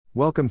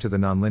Welcome to the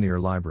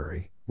Nonlinear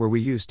Library, where we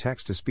use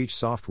text-to-speech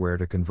software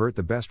to convert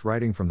the best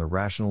writing from the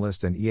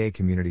rationalist and EA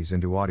communities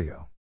into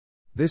audio.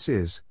 This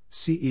is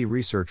CE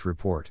Research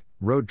Report,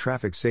 Road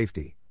Traffic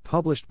Safety,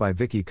 published by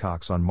Vicky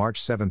Cox on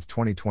March 7,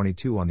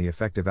 2022 on the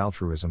Effective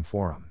Altruism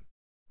Forum.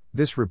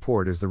 This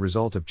report is the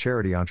result of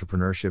Charity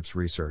Entrepreneurship's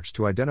research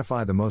to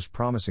identify the most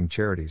promising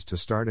charities to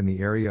start in the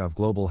area of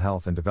global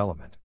health and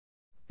development.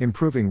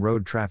 Improving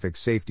road traffic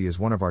safety is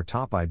one of our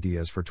top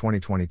ideas for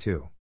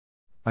 2022.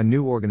 A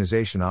new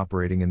organization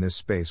operating in this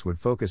space would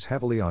focus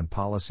heavily on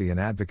policy and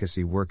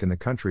advocacy work in the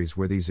countries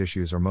where these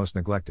issues are most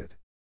neglected.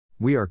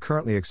 We are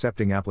currently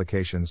accepting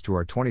applications to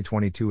our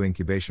 2022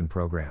 incubation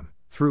program,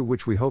 through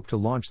which we hope to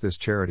launch this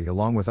charity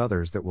along with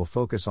others that will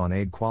focus on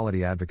aid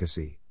quality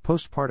advocacy,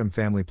 postpartum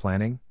family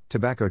planning,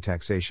 tobacco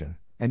taxation,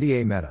 and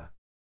EA Meta.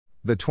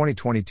 The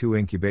 2022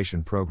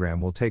 incubation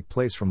program will take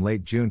place from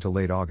late June to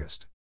late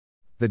August.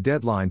 The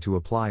deadline to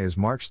apply is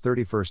March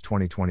 31,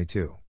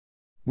 2022.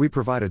 We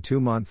provide a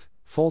 2-month,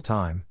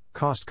 full-time,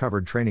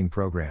 cost-covered training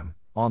program,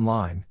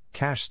 online,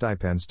 cash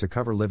stipends to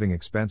cover living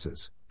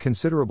expenses,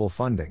 considerable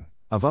funding,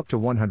 of up to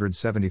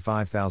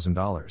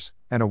 $175,000,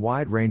 and a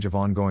wide range of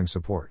ongoing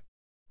support.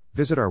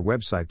 Visit our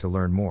website to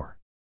learn more.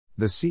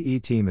 The CE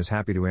team is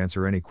happy to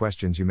answer any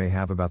questions you may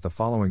have about the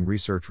following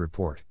research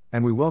report,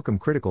 and we welcome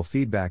critical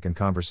feedback and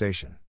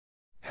conversation.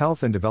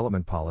 Health and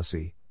Development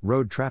Policy,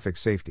 Road Traffic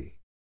Safety.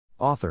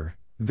 Author,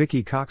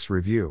 Vicky Cox.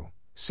 Review,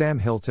 Sam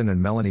Hilton and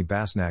Melanie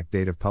Basnack.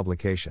 Date of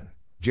publication,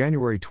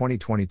 January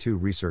 2022.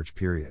 Research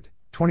period,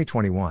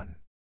 2021.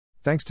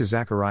 Thanks to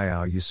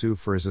Zachariah Yusuf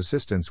for his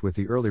assistance with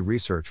the early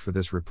research for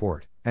this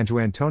report, and to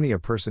Antonia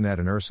Personet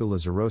and Ursula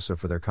Zarosa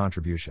for their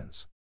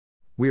contributions.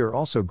 We are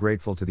also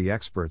grateful to the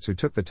experts who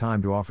took the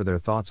time to offer their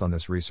thoughts on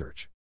this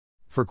research.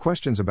 For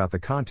questions about the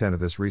content of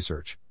this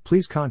research,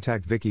 please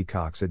contact Vicky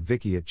Cox at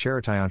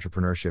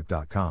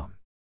vicky@charityentrepreneurship.com.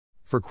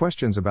 For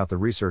questions about the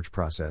research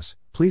process,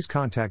 please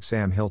contact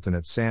Sam Hilton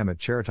at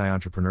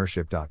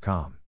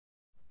sam@charityentrepreneurship.com.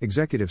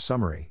 Executive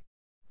Summary.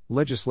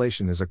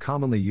 Legislation is a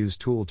commonly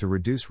used tool to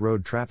reduce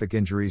road traffic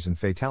injuries and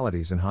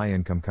fatalities in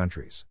high-income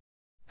countries.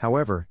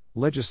 However,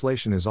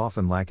 legislation is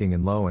often lacking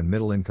in low- and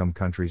middle-income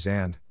countries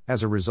and,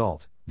 as a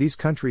result, these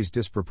countries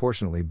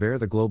disproportionately bear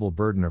the global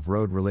burden of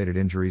road-related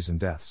injuries and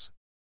deaths.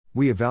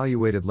 We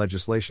evaluated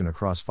legislation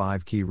across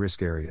 5 key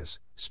risk areas: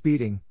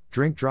 speeding,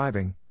 drink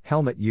driving,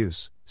 helmet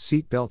use,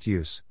 seat belt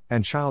use,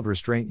 and child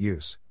restraint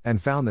use,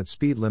 and found that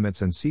speed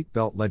limits and seat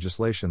belt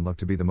legislation look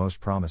to be the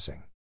most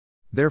promising.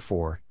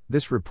 Therefore,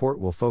 this report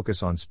will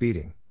focus on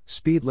speeding,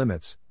 speed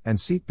limits, and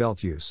seat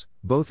belt use,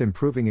 both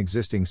improving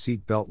existing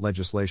seat belt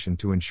legislation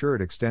to ensure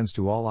it extends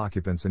to all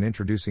occupants and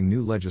introducing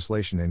new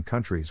legislation in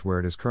countries where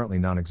it is currently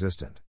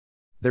non-existent.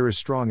 There is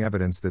strong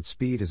evidence that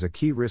speed is a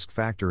key risk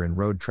factor in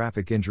road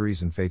traffic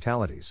injuries and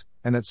fatalities,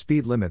 and that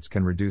speed limits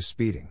can reduce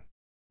speeding.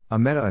 A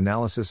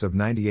meta-analysis of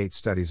 98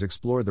 studies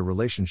explored the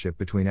relationship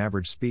between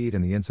average speed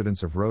and the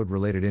incidence of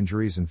road-related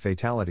injuries and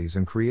fatalities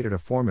and created a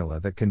formula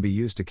that can be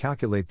used to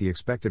calculate the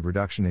expected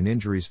reduction in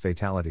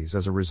injuries/fatalities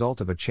as a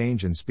result of a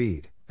change in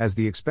speed, as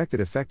the expected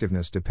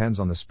effectiveness depends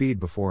on the speed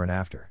before and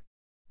after.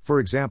 For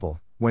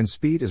example, when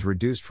speed is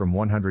reduced from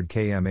 100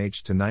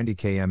 km/h to 90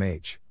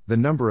 km/h, the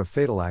number of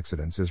fatal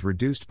accidents is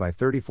reduced by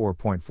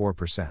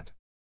 34.4%.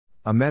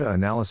 A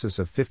meta-analysis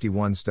of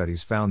 51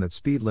 studies found that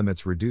speed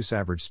limits reduce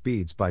average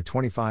speeds by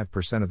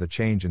 25% of the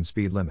change in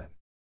speed limit.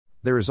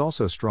 There is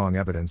also strong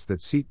evidence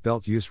that seat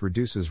belt use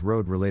reduces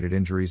road-related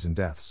injuries and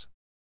deaths.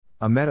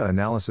 A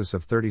meta-analysis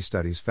of 30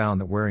 studies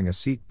found that wearing a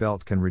seat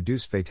belt can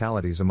reduce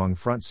fatalities among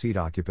front seat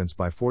occupants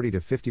by 40 to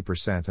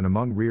 50% and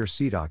among rear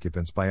seat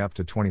occupants by up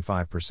to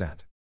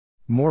 25%.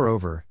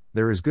 Moreover,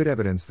 there is good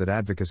evidence that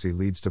advocacy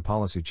leads to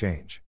policy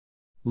change.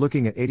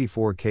 Looking at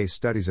 84 case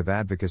studies of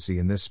advocacy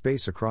in this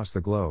space across the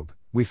globe,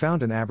 we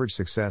found an average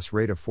success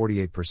rate of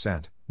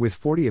 48%, with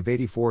 40 of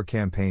 84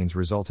 campaigns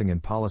resulting in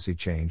policy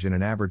change in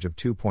an average of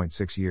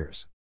 2.6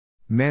 years.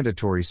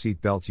 Mandatory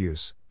seat belt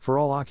use, for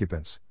all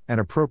occupants, and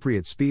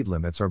appropriate speed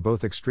limits are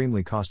both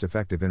extremely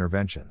cost-effective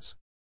interventions.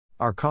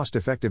 Our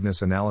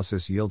cost-effectiveness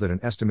analysis yielded an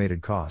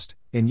estimated cost,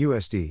 in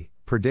USD,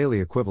 per daily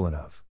equivalent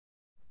of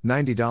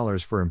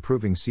 $90 for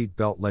improving seat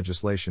belt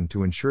legislation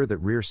to ensure that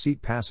rear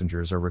seat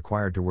passengers are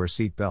required to wear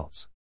seat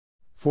belts.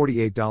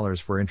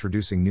 $48 for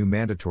introducing new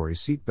mandatory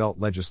seat belt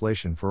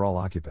legislation for all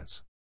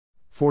occupants.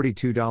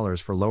 $42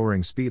 for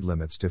lowering speed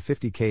limits to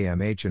 50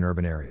 km/h in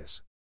urban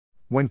areas.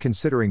 When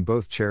considering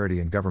both charity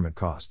and government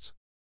costs.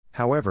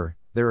 However,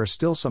 there are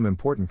still some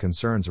important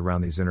concerns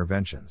around these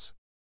interventions.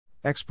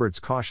 Experts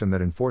caution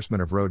that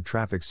enforcement of road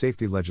traffic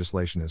safety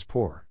legislation is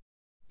poor.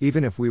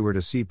 Even if we were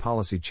to see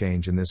policy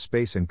change in this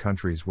space in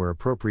countries where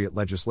appropriate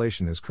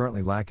legislation is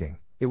currently lacking,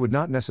 it would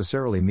not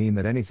necessarily mean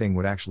that anything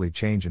would actually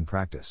change in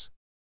practice.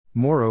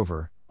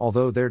 Moreover,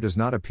 although there does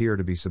not appear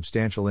to be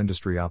substantial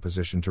industry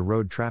opposition to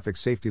road traffic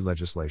safety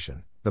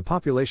legislation, the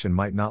population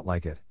might not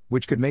like it,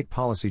 which could make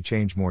policy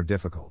change more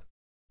difficult.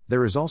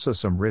 There is also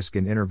some risk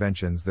in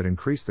interventions that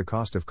increase the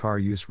cost of car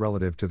use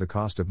relative to the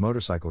cost of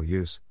motorcycle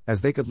use,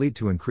 as they could lead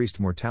to increased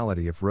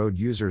mortality if road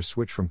users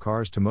switch from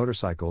cars to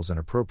motorcycles and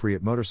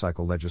appropriate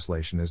motorcycle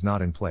legislation is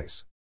not in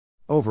place.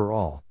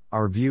 Overall,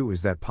 our view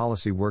is that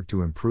policy work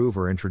to improve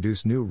or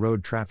introduce new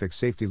road traffic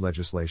safety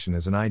legislation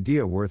is an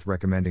idea worth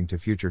recommending to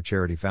future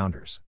charity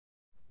founders.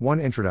 1.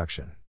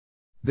 Introduction.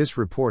 This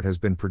report has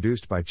been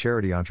produced by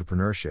Charity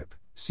Entrepreneurship,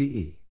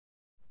 CE.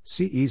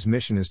 CE's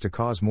mission is to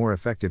cause more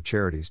effective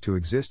charities to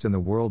exist in the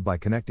world by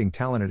connecting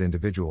talented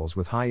individuals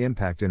with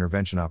high-impact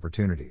intervention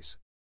opportunities.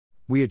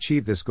 We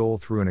achieve this goal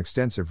through an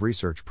extensive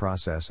research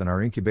process and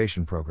our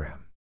incubation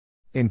program.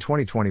 In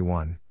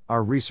 2021,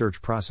 our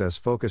research process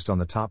focused on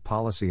the top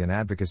policy and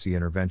advocacy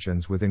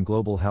interventions within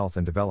global health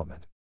and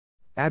development.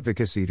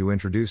 Advocacy to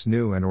introduce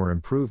new and/or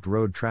improved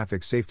road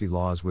traffic safety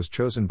laws was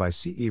chosen by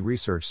CE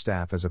research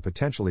staff as a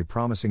potentially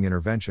promising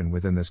intervention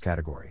within this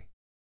category.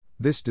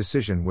 This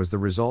decision was the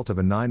result of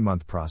a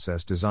 9-month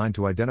process designed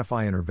to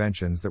identify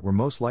interventions that were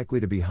most likely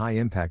to be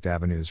high-impact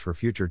avenues for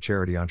future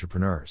charity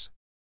entrepreneurs.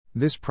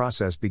 This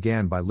process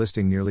began by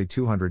listing nearly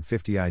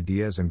 250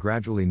 ideas and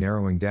gradually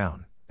narrowing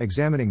down,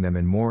 examining them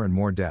in more and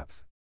more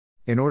depth.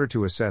 In order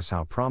to assess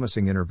how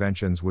promising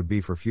interventions would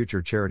be for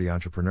future charity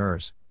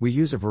entrepreneurs, we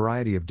use a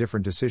variety of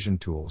different decision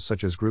tools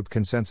such as group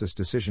consensus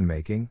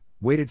decision-making,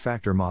 weighted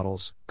factor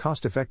models,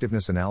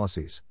 cost-effectiveness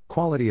analyses,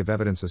 quality of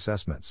evidence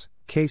assessments,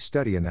 case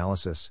study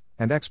analysis,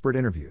 and expert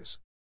interviews.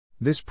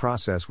 This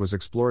process was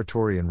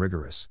exploratory and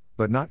rigorous,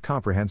 but not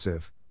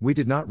comprehensive. We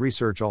did not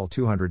research all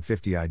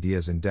 250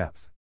 ideas in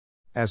depth.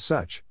 As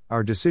such,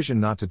 our decision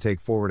not to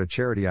take forward a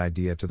charity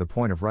idea to the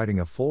point of writing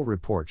a full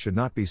report should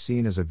not be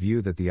seen as a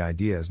view that the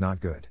idea is not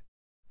good.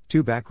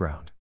 2.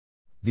 Background.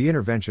 The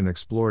intervention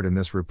explored in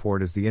this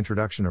report is the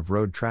introduction of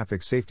road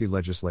traffic safety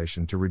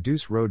legislation to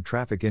reduce road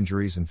traffic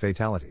injuries and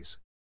fatalities.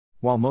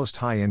 While most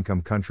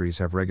high-income countries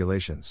have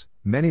regulations,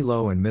 many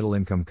low- and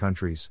middle-income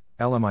countries,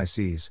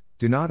 LMICs,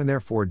 do not and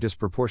therefore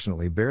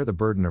disproportionately bear the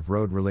burden of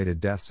road-related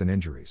deaths and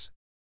injuries.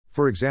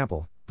 For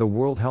example, the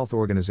World Health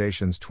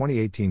Organization's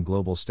 2018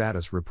 Global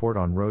Status Report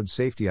on Road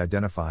Safety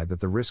identified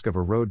that the risk of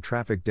a road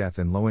traffic death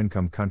in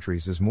low-income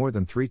countries is more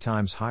than 3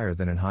 times higher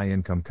than in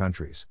high-income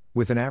countries,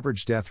 with an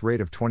average death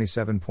rate of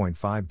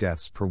 27.5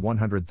 deaths per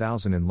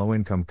 100,000 in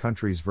low-income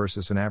countries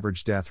versus an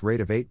average death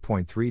rate of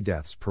 8.3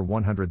 deaths per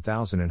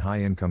 100,000 in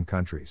high-income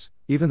countries,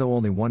 even though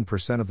only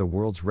 1% of the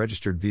world's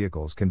registered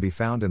vehicles can be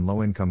found in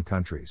low-income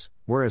countries,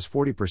 whereas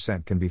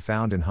 40% can be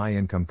found in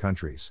high-income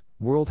countries.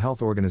 World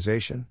Health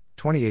Organization,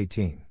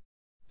 2018.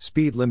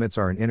 Speed limits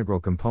are an integral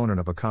component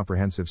of a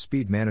comprehensive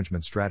speed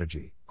management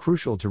strategy,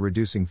 crucial to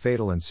reducing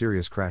fatal and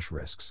serious crash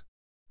risks.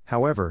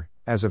 However,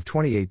 as of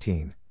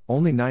 2018,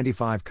 only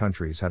 95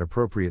 countries had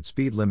appropriate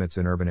speed limits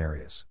in urban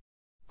areas.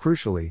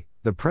 Crucially,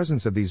 the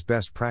presence of these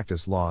best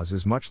practice laws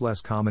is much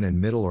less common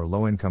in middle or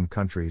low-income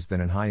countries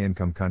than in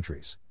high-income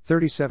countries,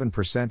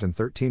 37% and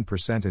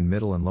 13% in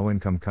middle and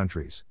low-income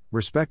countries,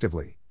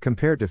 respectively,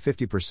 compared to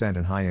 50%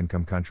 in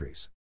high-income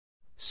countries.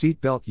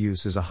 Seatbelt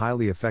use is a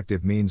highly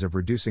effective means of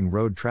reducing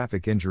road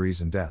traffic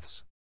injuries and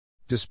deaths.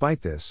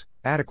 Despite this,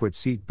 adequate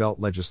seatbelt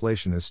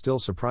legislation is still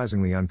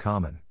surprisingly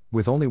uncommon,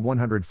 with only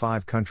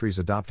 105 countries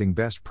adopting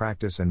best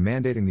practice and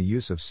mandating the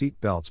use of seat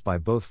belts by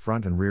both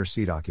front and rear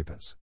seat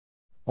occupants.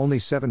 Only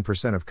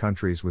 7% of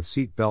countries with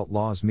seat belt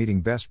laws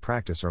meeting best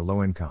practice are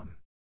low income.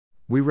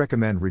 We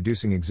recommend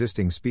reducing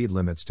existing speed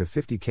limits to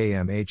 50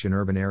 km/h in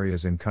urban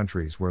areas in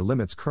countries where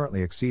limits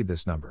currently exceed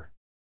this number.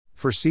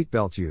 For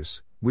seatbelt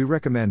use, we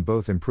recommend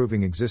both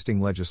improving existing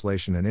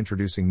legislation and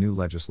introducing new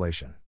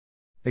legislation.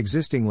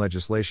 Existing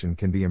legislation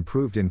can be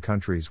improved in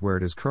countries where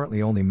it is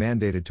currently only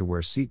mandated to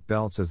wear seat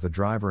belts as the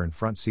driver and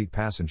front seat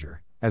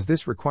passenger, as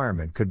this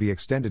requirement could be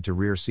extended to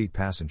rear seat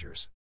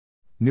passengers.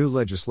 New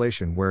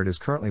legislation where it is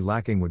currently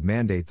lacking would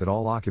mandate that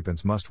all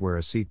occupants must wear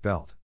a seat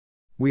belt.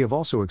 We have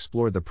also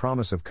explored the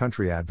promise of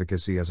country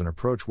advocacy as an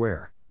approach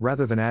where,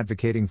 rather than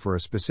advocating for a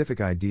specific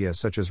idea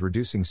such as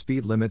reducing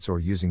speed limits or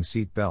using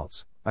seat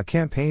belts, a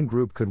campaign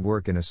group could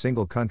work in a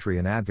single country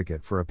and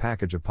advocate for a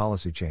package of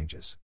policy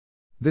changes.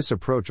 This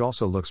approach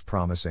also looks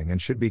promising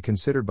and should be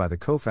considered by the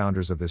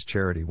co-founders of this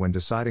charity when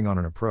deciding on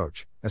an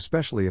approach,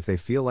 especially if they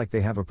feel like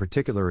they have a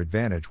particular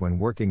advantage when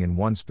working in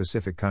one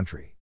specific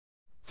country.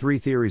 3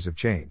 Theories of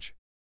change.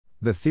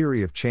 The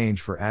theory of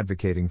change for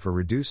advocating for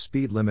reduced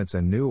speed limits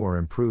and new or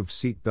improved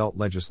seat belt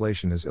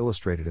legislation is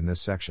illustrated in this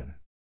section.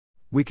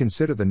 We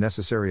consider the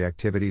necessary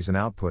activities and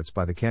outputs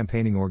by the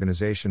campaigning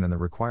organization and the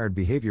required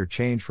behavior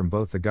change from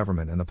both the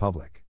government and the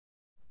public.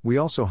 We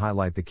also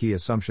highlight the key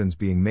assumptions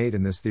being made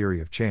in this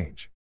theory of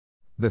change.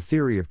 The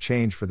theory of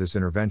change for this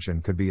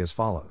intervention could be as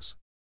follows.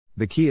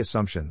 The key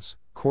assumptions,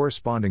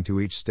 corresponding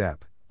to each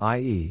step,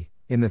 i.e.,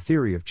 in the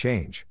theory of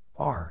change,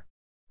 are.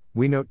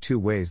 We note 2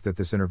 ways that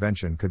this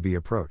intervention could be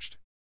approached.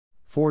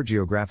 4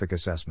 Geographic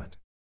assessment.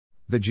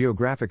 The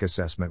geographic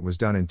assessment was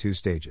done in 2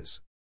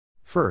 stages.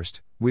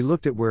 First, we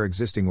looked at where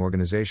existing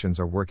organizations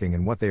are working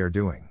and what they are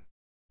doing.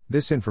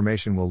 This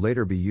information will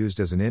later be used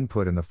as an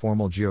input in the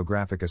formal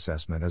geographic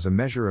assessment as a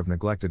measure of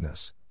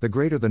neglectedness. The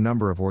greater the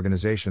number of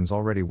organizations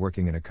already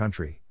working in a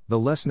country, the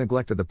less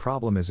neglected the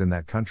problem is in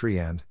that country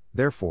and,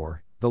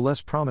 therefore, the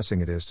less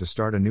promising it is to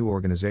start a new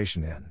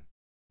organization in.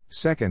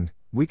 Second,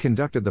 we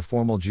conducted the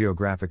formal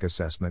geographic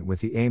assessment with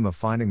the aim of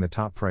finding the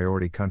top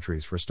priority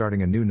countries for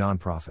starting a new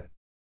nonprofit.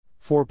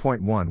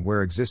 4.1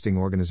 Where existing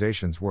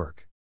organizations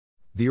work.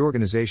 The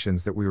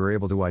organizations that we were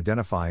able to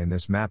identify in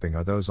this mapping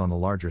are those on the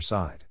larger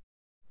side.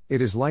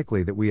 It is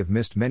likely that we have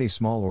missed many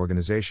small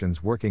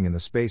organizations working in the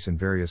space in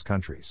various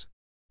countries.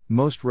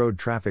 Most road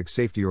traffic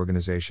safety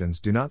organizations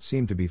do not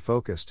seem to be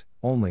focused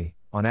only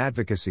on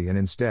advocacy and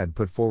instead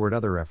put forward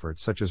other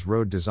efforts such as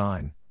road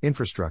design,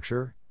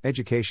 infrastructure,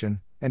 education,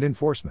 and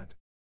enforcement.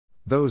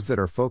 Those that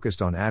are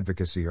focused on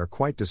advocacy are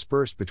quite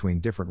dispersed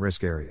between different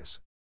risk areas.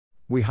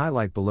 We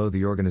highlight below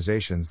the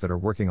organizations that are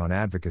working on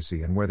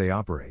advocacy and where they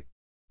operate.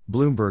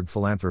 Bloomberg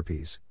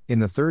Philanthropies, in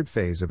the third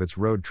phase of its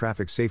road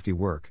traffic safety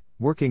work,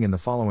 working in the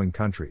following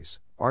countries: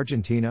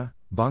 Argentina,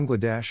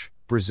 Bangladesh,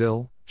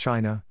 Brazil,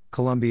 China,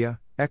 Colombia,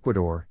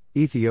 Ecuador,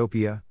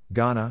 Ethiopia,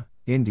 Ghana,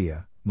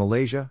 India,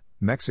 Malaysia,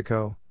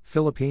 Mexico,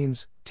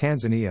 Philippines,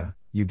 Tanzania,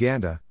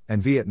 Uganda,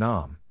 and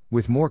Vietnam,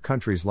 with more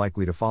countries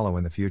likely to follow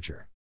in the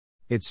future.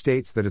 It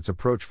states that its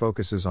approach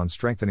focuses on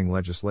strengthening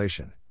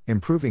legislation,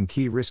 improving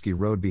key risky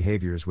road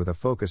behaviors with a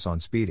focus on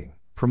speeding,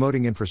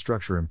 promoting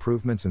infrastructure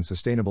improvements and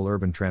sustainable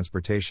urban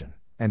transportation,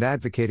 and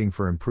advocating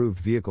for improved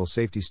vehicle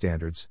safety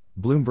standards.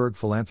 Bloomberg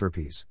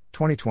Philanthropies,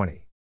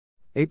 2020.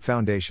 Ape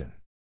Foundation.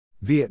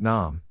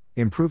 Vietnam,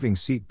 improving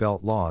seat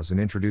belt laws and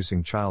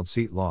introducing child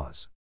seat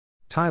laws.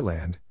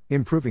 Thailand,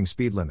 improving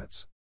speed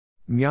limits.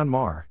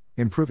 Myanmar,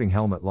 improving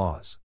helmet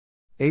laws.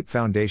 Ape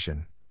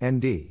Foundation,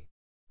 ND.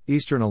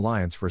 Eastern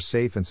Alliance for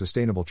Safe and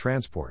Sustainable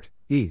Transport,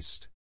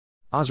 East.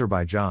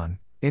 Azerbaijan,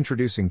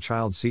 introducing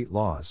child seat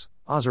laws.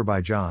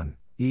 Azerbaijan,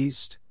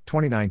 East,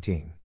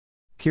 2019.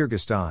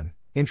 Kyrgyzstan,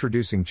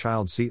 introducing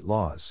child seat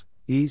laws.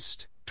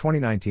 East,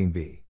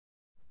 2019b.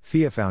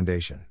 FIA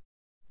Foundation.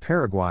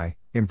 Paraguay,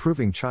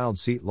 improving child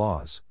seat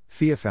laws.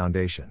 FIA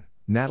Foundation,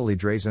 Natalie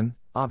Drazen,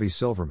 Avi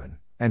Silverman,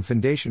 and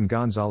Fundación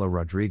Gonzalo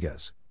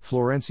Rodriguez,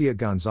 Florencia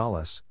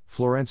Gonzalez,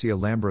 Florencia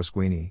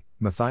Lambrosquini,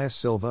 Matthias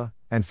Silva,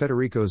 and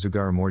Federico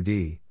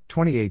Zugaramordi,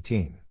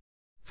 2018.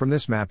 From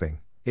this mapping,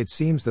 it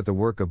seems that the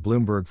work of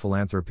Bloomberg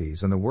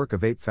Philanthropies and the work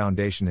of Ape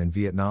Foundation in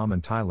Vietnam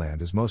and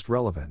Thailand is most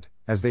relevant,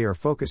 as they are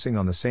focusing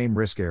on the same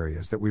risk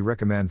areas that we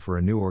recommend for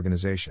a new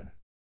organization.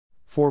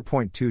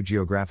 4.2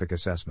 Geographic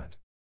Assessment.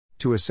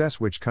 To assess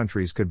which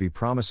countries could be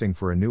promising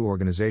for a new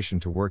organization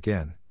to work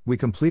in, we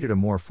completed a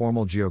more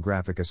formal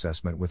geographic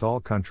assessment with all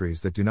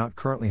countries that do not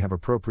currently have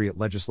appropriate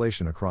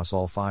legislation across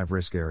all 5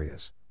 risk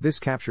areas. This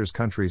captures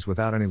countries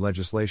without any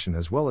legislation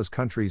as well as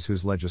countries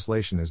whose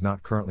legislation is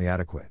not currently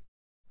adequate.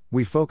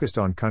 We focused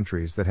on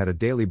countries that had a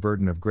daily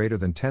burden of greater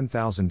than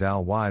 10,000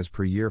 DAL-Ys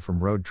per year from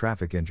road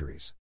traffic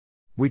injuries.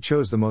 We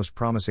chose the most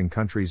promising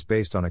countries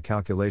based on a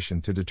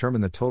calculation to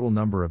determine the total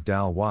number of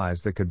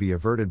DAL-Ys that could be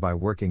averted by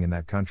working in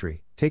that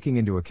country, taking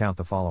into account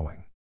the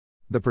following: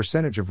 the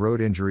percentage of road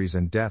injuries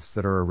and deaths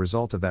that are a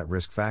result of that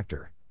risk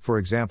factor. For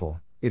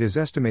example, it is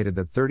estimated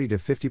that 30 to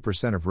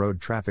 50% of road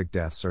traffic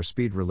deaths are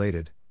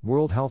speed-related.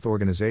 World Health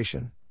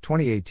Organization,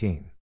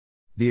 2018.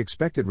 The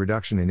expected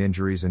reduction in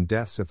injuries and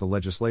deaths if the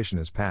legislation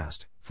is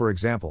passed. For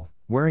example,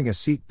 wearing a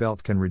seat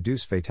belt can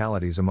reduce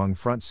fatalities among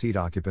front seat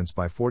occupants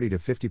by 40 to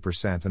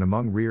 50% and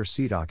among rear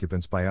seat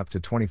occupants by up to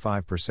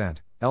 25%.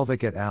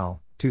 Elvik et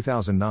al.,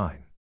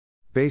 2009.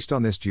 Based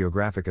on this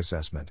geographic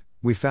assessment,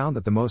 we found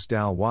that the most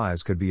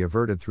DAL-Ys could be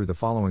averted through the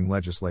following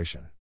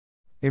legislation: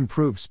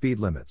 improved speed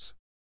limits,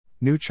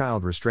 new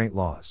child restraint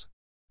laws,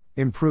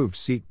 improved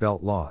seat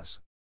belt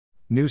laws,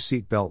 new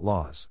seat belt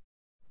laws,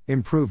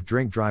 improved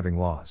drink driving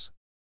laws.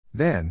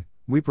 Then,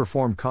 we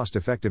performed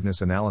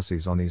cost-effectiveness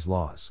analyses on these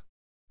laws.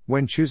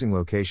 When choosing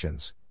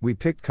locations, we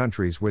picked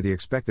countries where the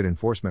expected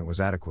enforcement was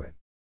adequate.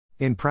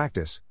 In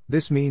practice,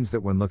 this means that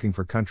when looking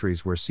for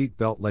countries where seat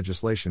belt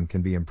legislation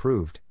can be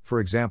improved, for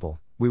example,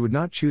 we would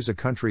not choose a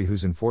country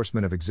whose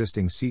enforcement of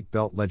existing seat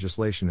belt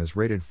legislation is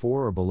rated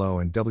 4 or below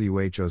in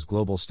WHO's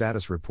Global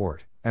Status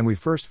Report, and we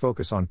first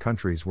focus on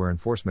countries where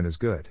enforcement is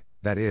good,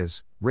 that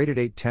is, rated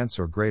 8/10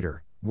 or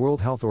greater.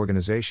 World Health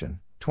Organization,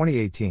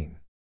 2018.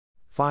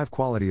 5.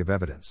 Quality of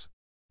evidence.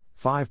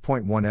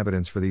 5.1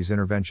 Evidence for these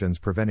interventions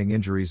preventing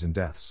injuries and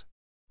deaths.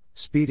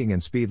 Speeding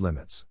and speed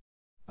limits.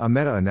 A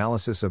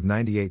meta-analysis of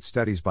 98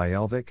 studies by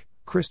Elvik,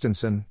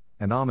 Christensen,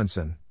 and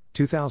Amundsen,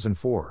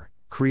 2004,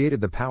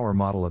 created the power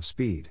model of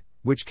speed,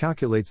 which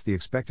calculates the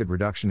expected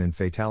reduction in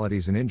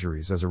fatalities and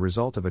injuries as a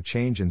result of a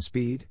change in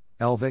speed.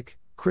 Elvik,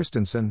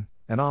 Christensen,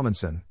 and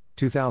Amundsen,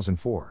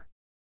 2004.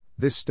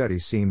 This study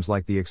seems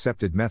like the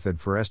accepted method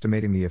for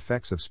estimating the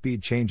effects of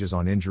speed changes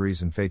on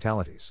injuries and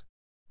fatalities.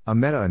 A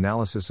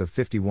meta-analysis of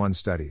 51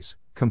 studies,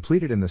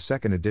 completed in the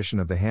second edition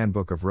of the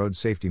Handbook of Road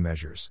Safety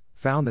Measures,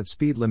 found that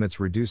speed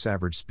limits reduce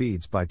average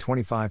speeds by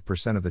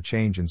 25% of the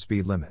change in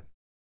speed limit.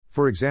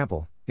 For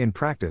example, in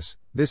practice,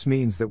 this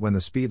means that when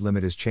the speed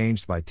limit is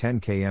changed by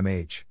 10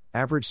 km/h,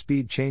 average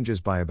speed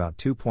changes by about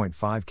 2.5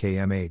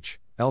 km/h,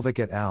 Elvik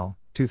et al.,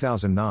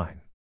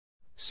 2009.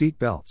 Seat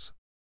belts.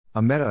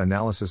 A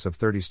meta-analysis of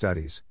 30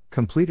 studies,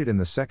 completed in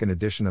the second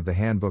edition of the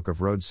Handbook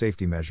of Road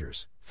Safety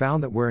Measures,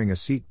 found that wearing a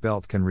seat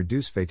belt can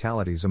reduce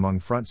fatalities among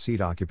front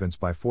seat occupants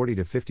by 40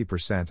 to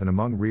 50% and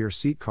among rear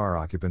seat car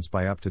occupants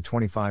by up to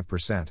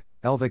 25%,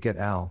 Elvik et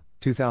al.,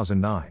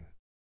 2009.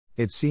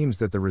 It seems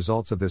that the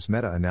results of this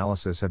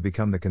meta-analysis have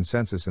become the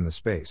consensus in the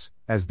space,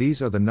 as these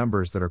are the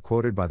numbers that are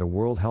quoted by the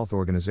World Health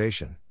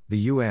Organization, the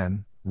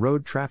UN,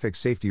 road traffic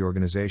safety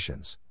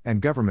organizations, and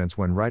governments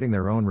when writing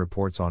their own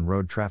reports on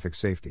road traffic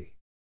safety.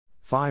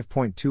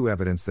 5.2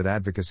 Evidence that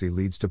advocacy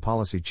leads to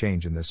policy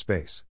change in this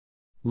space.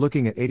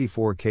 Looking at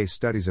 84 case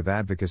studies of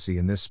advocacy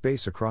in this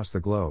space across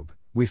the globe,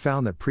 we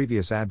found that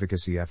previous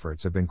advocacy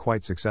efforts have been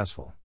quite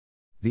successful.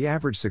 The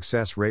average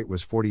success rate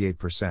was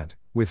 48%,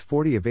 with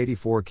 40 of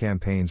 84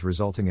 campaigns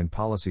resulting in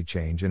policy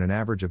change in an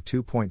average of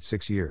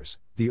 2.6 years.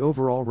 The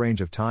overall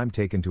range of time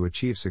taken to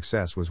achieve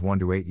success was 1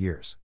 to 8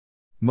 years.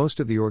 Most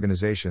of the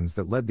organizations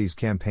that led these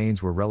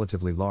campaigns were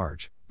relatively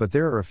large, but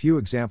there are a few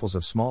examples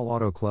of small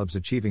auto clubs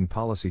achieving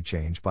policy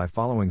change by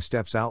following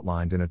steps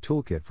outlined in a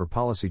toolkit for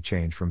policy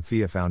change from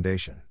FIA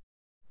Foundation.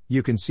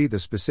 You can see the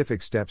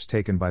specific steps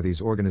taken by these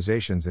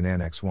organizations in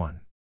Annex 1.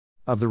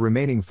 Of the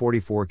remaining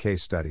 44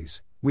 case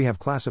studies, we have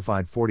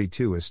classified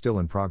 42 as still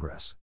in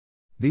progress.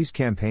 These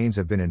campaigns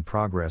have been in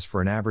progress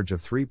for an average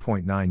of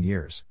 3.9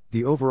 years.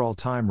 The overall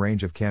time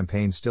range of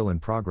campaigns still in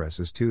progress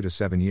is 2 to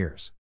 7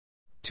 years.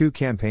 2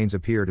 campaigns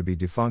appear to be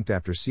defunct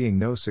after seeing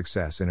no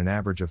success in an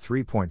average of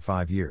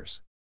 3.5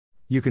 years.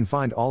 You can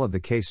find all of the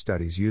case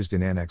studies used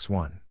in Annex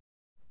 1.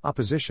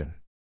 Opposition.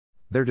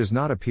 There does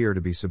not appear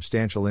to be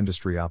substantial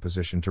industry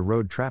opposition to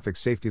road traffic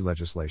safety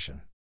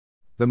legislation.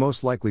 The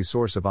most likely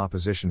source of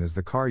opposition is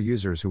the car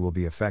users who will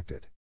be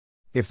affected.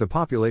 If the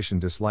population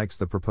dislikes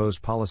the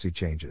proposed policy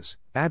changes,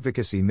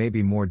 advocacy may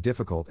be more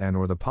difficult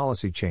and/or the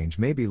policy change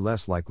may be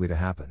less likely to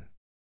happen.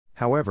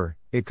 However,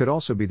 it could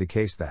also be the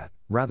case that,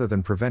 rather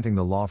than preventing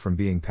the law from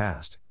being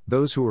passed,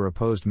 those who are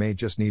opposed may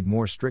just need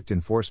more strict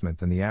enforcement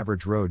than the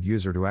average road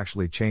user to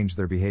actually change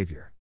their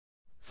behavior.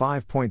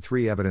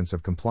 5.3 Evidence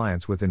of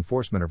compliance with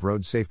enforcement of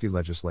road safety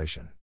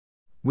legislation.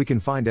 We can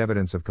find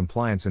evidence of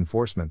compliance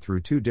enforcement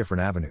through 2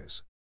 different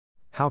avenues.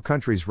 How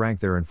countries rank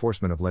their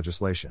enforcement of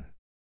legislation.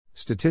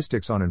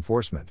 Statistics on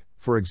enforcement,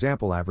 for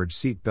example, average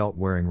seat belt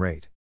wearing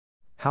rate.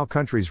 How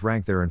countries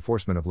rank their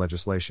enforcement of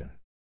legislation.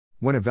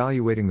 When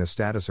evaluating the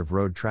status of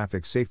road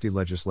traffic safety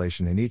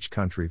legislation in each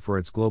country for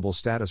its global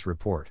status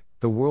report,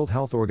 the World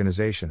Health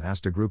Organization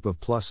asked a group of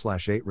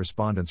 +/8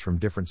 respondents from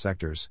different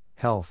sectors,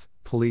 health,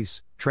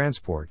 police,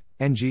 transport,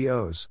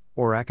 NGOs,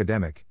 or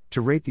academic,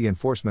 to rate the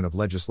enforcement of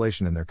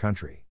legislation in their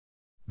country.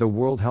 The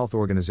World Health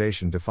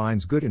Organization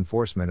defines good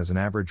enforcement as an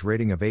average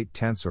rating of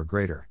 8/10 or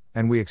greater,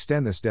 and we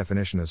extend this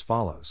definition as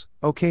follows.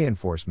 Okay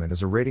enforcement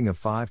is a rating of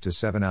 5 to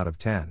 7 out of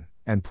 10,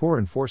 and poor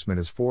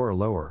enforcement is 4 or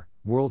lower,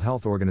 World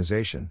Health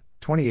Organization,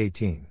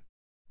 2018.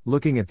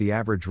 Looking at the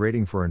average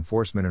rating for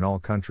enforcement in all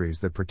countries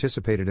that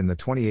participated in the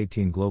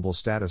 2018 Global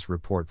Status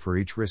Report for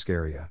each risk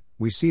area,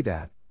 we see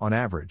that, on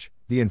average,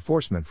 the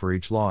enforcement for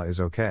each law is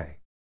okay.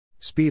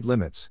 Speed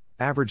limits,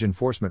 average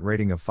enforcement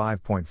rating of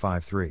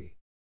 5.53.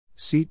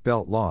 Seat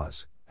belt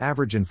laws,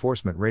 average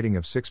enforcement rating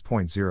of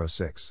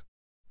 6.06.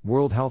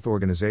 World Health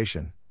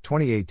Organization,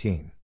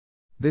 2018.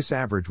 This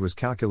average was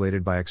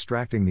calculated by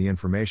extracting the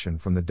information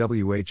from the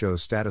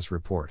WHO's status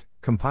report,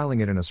 compiling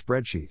it in a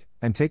spreadsheet,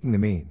 and taking the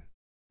mean.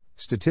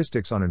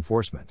 Statistics on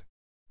enforcement.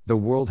 The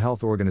World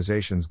Health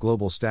Organization's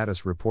Global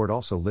Status Report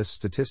also lists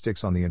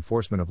statistics on the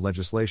enforcement of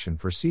legislation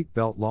for seat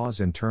belt laws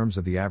in terms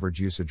of the average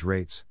usage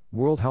rates,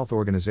 World Health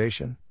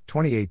Organization,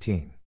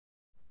 2018.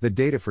 The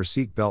data for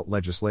seat belt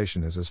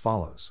legislation is as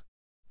follows.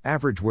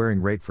 Average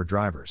wearing rate for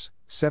drivers,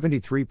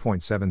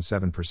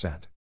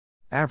 73.77%.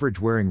 Average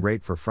wearing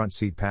rate for front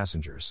seat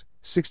passengers,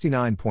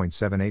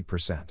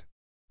 69.78%.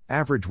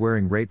 Average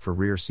wearing rate for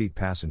rear seat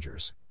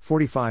passengers,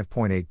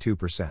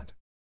 45.82%.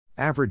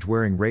 Average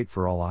wearing rate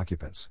for all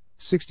occupants,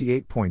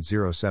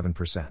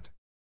 68.07%.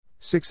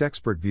 6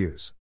 Expert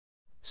views.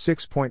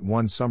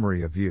 6.1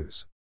 Summary of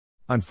views.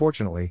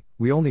 Unfortunately,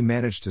 we only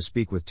managed to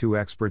speak with 2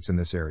 experts in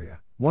this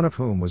area, one of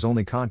whom was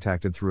only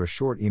contacted through a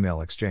short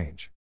email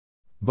exchange.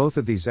 Both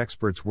of these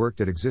experts worked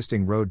at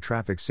existing road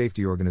traffic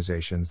safety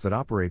organizations that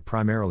operate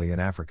primarily in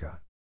Africa.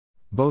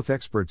 Both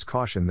experts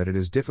caution that it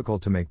is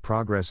difficult to make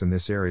progress in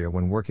this area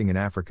when working in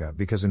Africa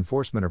because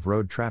enforcement of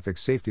road traffic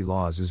safety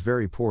laws is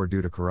very poor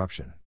due to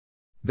corruption.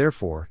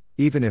 Therefore,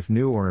 even if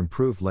new or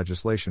improved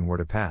legislation were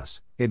to pass,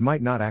 it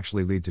might not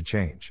actually lead to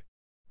change.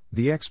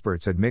 The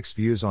experts had mixed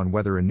views on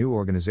whether a new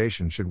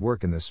organization should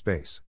work in this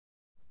space.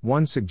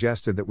 One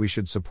suggested that we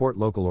should support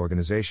local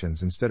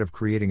organizations instead of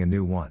creating a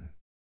new one.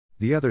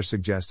 The other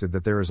suggested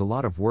that there is a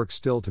lot of work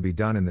still to be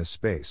done in this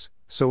space,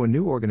 so a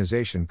new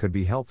organization could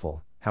be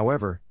helpful.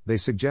 However, they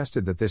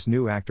suggested that this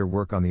new actor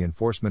work on the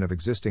enforcement of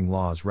existing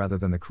laws rather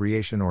than the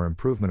creation or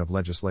improvement of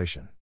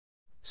legislation.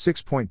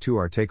 6.2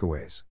 Our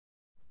takeaways.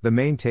 The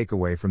main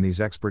takeaway from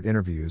these expert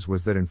interviews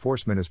was that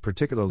enforcement is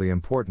particularly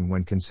important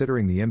when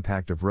considering the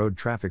impact of road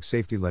traffic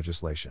safety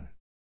legislation.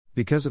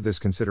 Because of this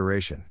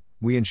consideration,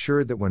 we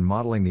ensured that when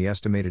modeling the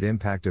estimated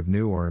impact of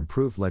new or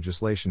improved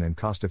legislation and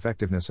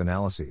cost-effectiveness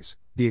analyses,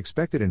 the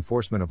expected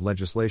enforcement of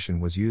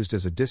legislation was used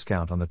as a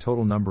discount on the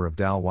total number of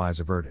DALYs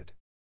averted.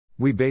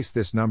 We based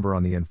this number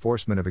on the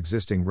enforcement of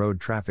existing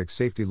road traffic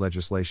safety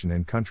legislation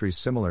in countries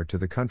similar to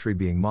the country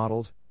being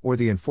modeled, or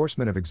the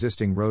enforcement of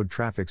existing road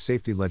traffic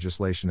safety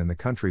legislation in the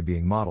country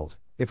being modeled,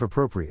 if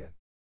appropriate.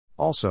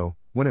 Also,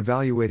 when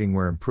evaluating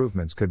where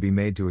improvements could be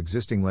made to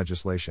existing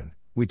legislation,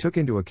 we took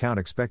into account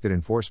expected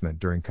enforcement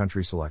during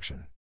country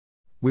selection.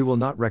 We will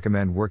not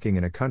recommend working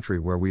in a country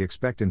where we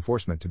expect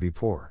enforcement to be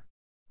poor.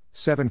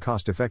 7.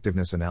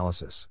 Cost-effectiveness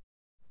analysis.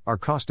 Our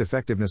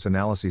cost-effectiveness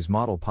analyses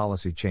model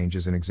policy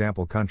changes in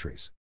example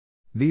countries.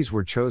 These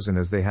were chosen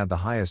as they had the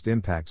highest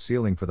impact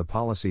ceiling for the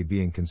policy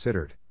being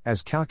considered,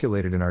 as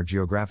calculated in our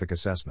geographic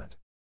assessment.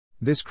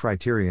 This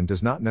criterion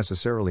does not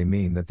necessarily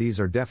mean that these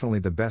are definitely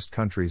the best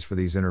countries for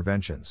these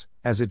interventions,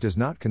 as it does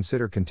not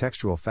consider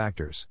contextual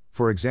factors,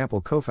 for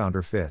example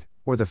co-founder fit,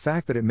 or the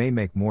fact that it may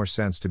make more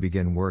sense to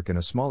begin work in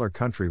a smaller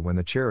country when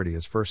the charity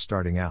is first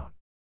starting out.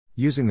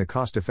 Using the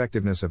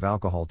cost-effectiveness of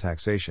alcohol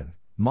taxation,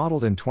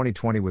 modeled in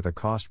 2020 with a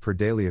cost per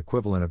daily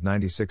equivalent of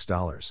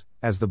 $96,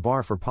 as the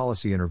bar for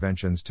policy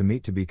interventions to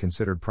meet to be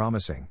considered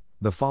promising,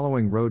 the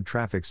following road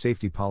traffic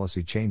safety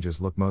policy changes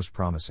look most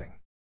promising.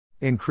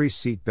 Increase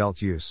seat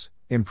belt use,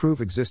 improve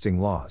existing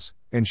laws,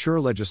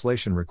 ensure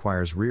legislation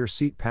requires rear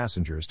seat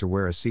passengers to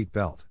wear a seat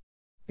belt.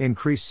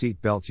 Increase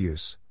seat belt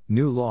use,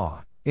 new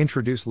law,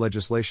 introduce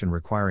legislation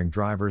requiring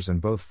drivers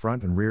and both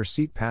front and rear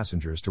seat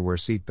passengers to wear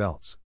seat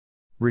belts.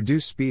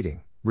 Reduce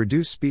speeding,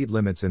 reduce speed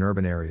limits in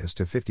urban areas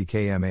to 50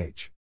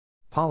 km/h.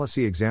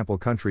 Policy example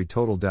country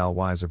total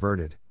DALYs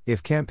averted,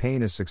 if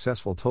campaign is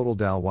successful total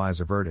DALYs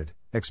averted,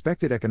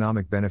 expected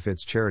economic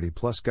benefits charity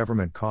plus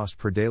government cost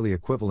per daily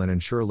equivalent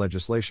ensure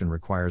legislation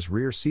requires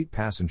rear seat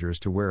passengers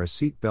to wear a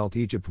seat belt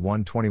Egypt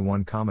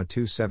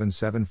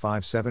 $121,27757,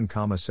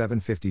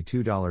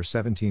 $752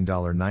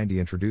 $17.90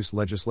 introduce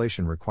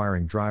legislation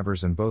requiring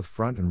drivers and both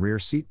front and rear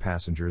seat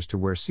passengers to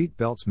wear seat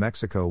belts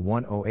Mexico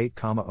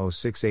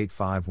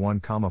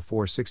 $108,06851,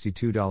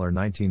 $462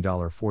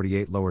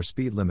 $19.48 lower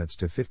speed limits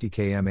to 50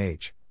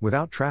 km/h,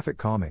 without traffic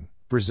calming,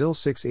 Brazil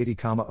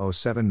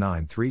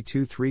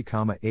 $680,079,323,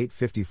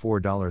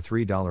 $854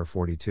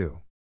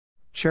 $3.42.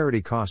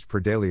 Charity cost per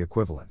daily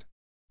equivalent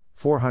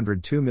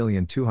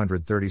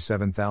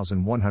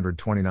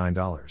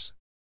 $402,237,129,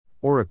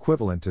 or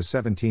equivalent to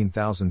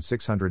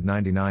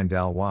 17,699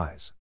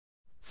 DALYs.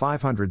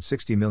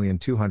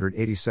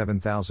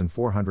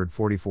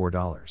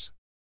 $560,287,444,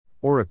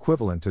 or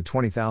equivalent to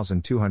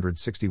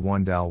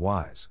 20,261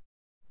 DALYs.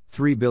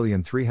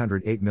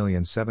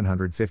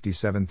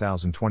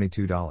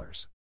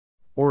 $3,308,757,022,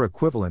 or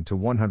equivalent to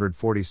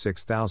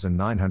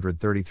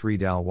 146,933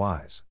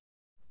 DALYs.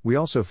 We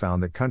also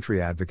found that country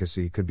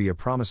advocacy could be a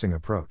promising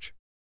approach.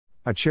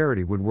 A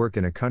charity would work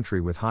in a country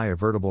with high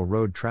avertable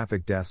road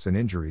traffic deaths and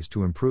injuries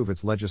to improve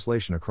its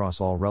legislation across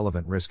all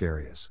relevant risk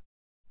areas.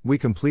 We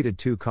completed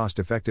 2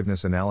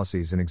 cost-effectiveness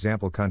analyses in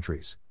example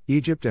countries,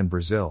 Egypt and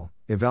Brazil,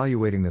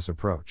 evaluating this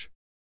approach.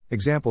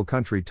 Example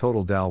country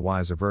total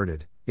DALYs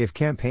averted, if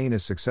campaign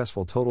is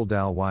successful total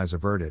DALYs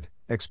averted,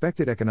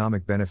 expected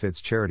economic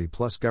benefits charity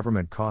plus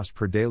government cost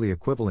per daily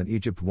equivalent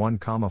Egypt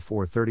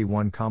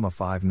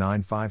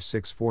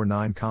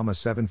 $1,431,595,649,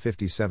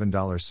 $757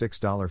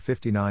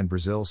 $6.59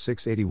 Brazil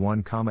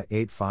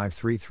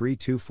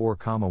 $681,853,324,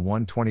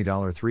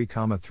 $120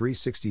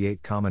 $3,368,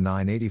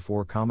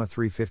 $984,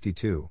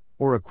 $352,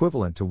 or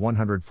equivalent to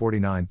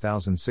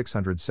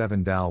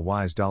 149,607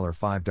 DALYs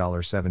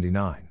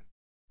 $5.79.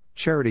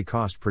 Charity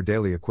cost per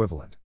daily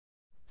equivalent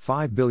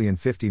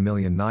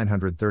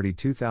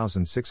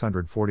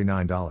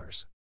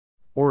 $5,050,932,649,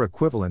 or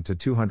equivalent to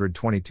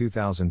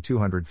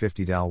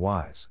 222,250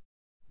 DALYs.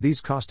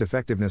 These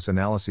cost-effectiveness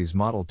analyses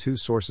model 2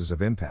 sources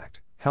of impact,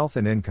 health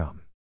and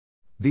income.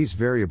 These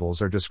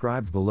variables are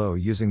described below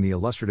using the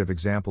illustrative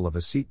example of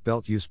a seat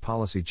belt use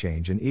policy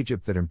change in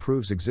Egypt that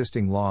improves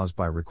existing laws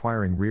by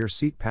requiring rear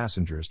seat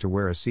passengers to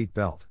wear a seat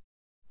belt.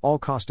 All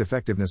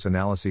cost-effectiveness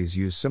analyses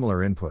use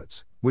similar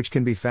inputs, which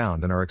can be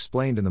found and are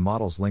explained in the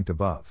models linked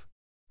above.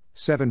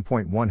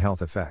 7.1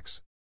 Health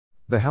effects.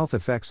 The health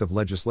effects of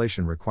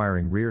legislation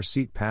requiring rear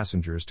seat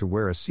passengers to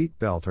wear a seat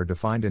belt are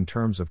defined in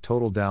terms of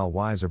total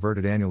DALYs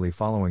averted annually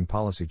following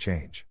policy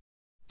change.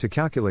 To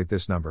calculate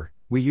this number,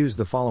 we use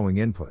the following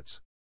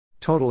inputs.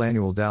 Total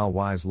annual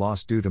DALYs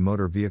lost due to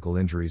motor vehicle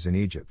injuries in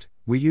Egypt.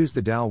 We use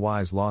the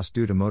DALYs lost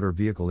due to motor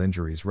vehicle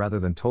injuries rather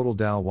than total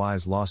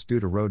DALYs lost due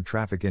to road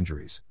traffic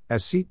injuries,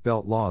 as seat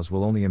belt laws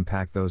will only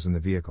impact those in the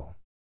vehicle.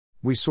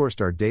 We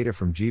sourced our data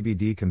from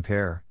GBD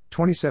Compare,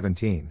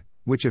 2017,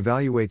 which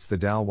evaluates the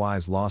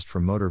DALYs lost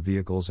from motor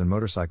vehicles and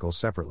motorcycles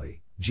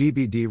separately,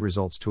 GBD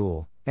Results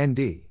Tool,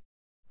 ND.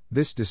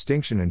 This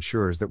distinction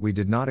ensures that we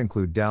did not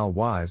include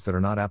DALYs that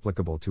are not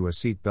applicable to a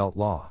seat belt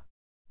law.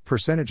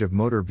 Percentage of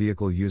motor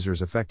vehicle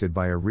users affected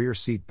by a rear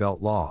seat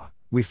belt law.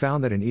 We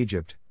found that in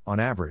Egypt, On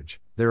average,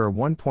 there are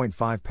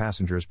 1.5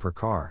 passengers per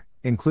car,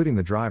 including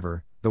the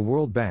driver, the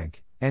World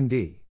Bank,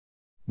 ND.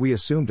 We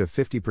assumed a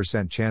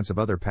 50% chance of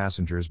other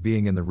passengers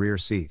being in the rear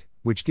seat,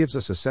 which gives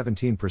us a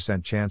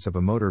 17% chance of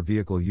a motor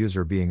vehicle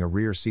user being a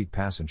rear seat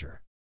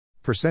passenger.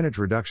 Percentage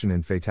reduction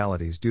in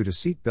fatalities due to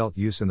seat belt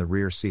use in the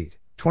rear seat,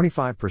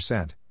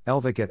 25%,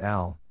 Elvik et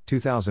al.,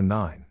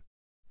 2009.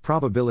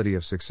 Probability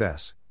of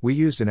success. We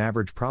used an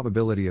average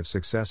probability of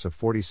success of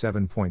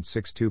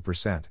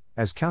 47.62%,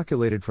 as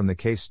calculated from the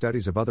case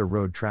studies of other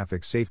road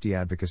traffic safety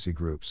advocacy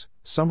groups,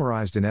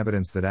 summarized in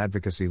evidence that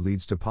advocacy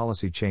leads to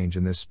policy change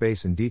in this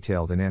space and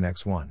detailed in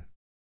Annex 1.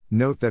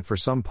 Note that for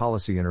some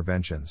policy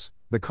interventions,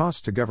 the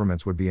costs to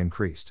governments would be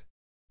increased.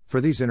 For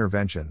these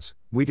interventions,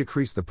 we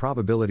decrease the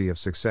probability of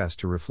success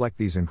to reflect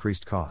these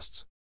increased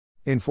costs.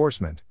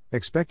 Enforcement.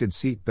 Expected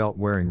seat belt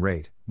wearing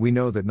rate. We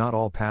know that not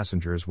all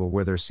passengers will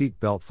wear their seat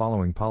belt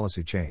following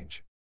policy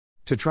change.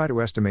 To try to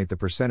estimate the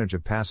percentage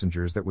of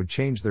passengers that would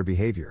change their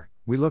behavior,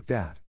 we looked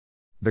at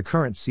the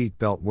current seat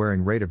belt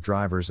wearing rate of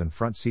drivers and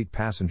front seat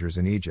passengers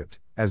in Egypt,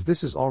 as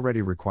this is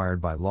already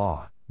required by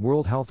law,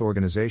 World Health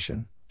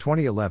Organization,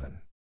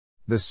 2011.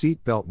 The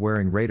seat belt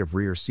wearing rate of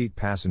rear seat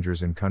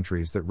passengers in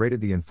countries that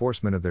rated the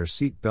enforcement of their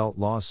seat belt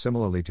laws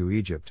similarly to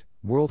Egypt,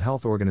 World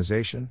Health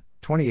Organization,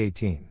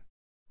 2018.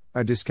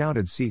 A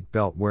discounted seat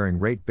belt wearing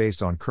rate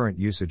based on current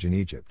usage in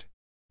Egypt.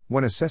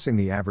 When assessing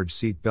the average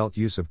seat belt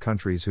use of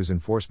countries whose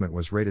enforcement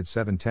was rated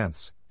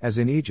 7/10, as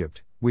in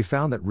Egypt, we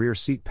found that rear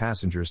seat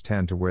passengers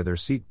tend to wear their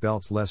seat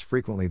belts less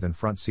frequently than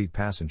front seat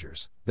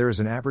passengers. There is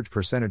an average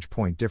percentage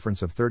point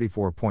difference of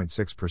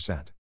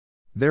 34.6%.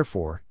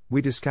 Therefore,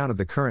 we discounted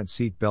the current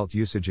seat belt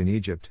usage in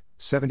Egypt,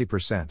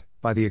 70%,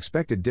 by the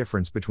expected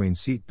difference between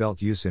seat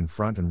belt use in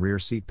front and rear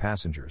seat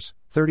passengers,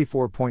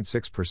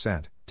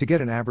 34.6%, to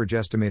get an average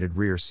estimated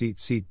rear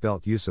seat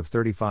belt use of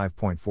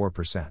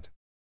 35.4%.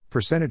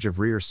 Percentage of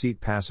rear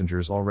seat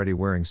passengers already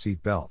wearing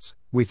seat belts.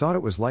 We thought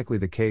it was likely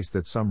the case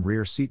that some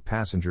rear seat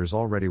passengers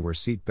already wear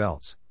seat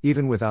belts,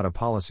 even without a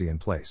policy in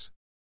place.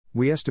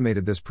 We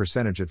estimated this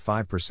percentage at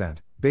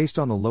 5%, based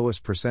on the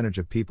lowest percentage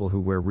of people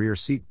who wear rear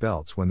seat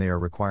belts when they are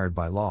required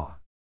by law.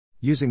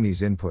 Using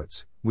these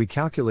inputs, we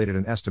calculated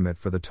an estimate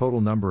for the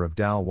total number of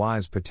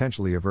DAL-Ys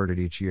potentially averted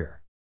each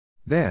year.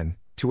 Then,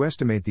 to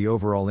estimate the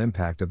overall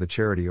impact of the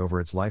charity over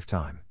its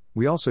lifetime,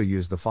 we also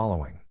used the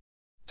following.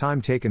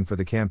 Time taken for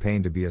the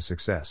campaign to be a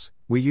success.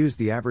 We used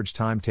the average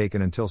time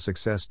taken until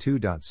success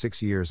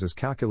 2.6 years as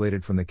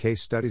calculated from the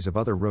case studies of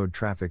other road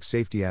traffic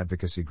safety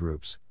advocacy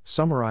groups,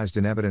 summarized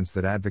in evidence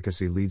that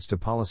advocacy leads to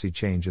policy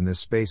change in this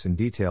space and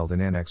detailed in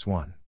Annex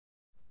 1.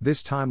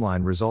 This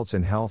timeline results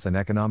in health and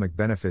economic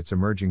benefits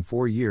emerging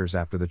 4 years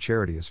after the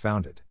charity is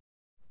founded.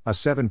 A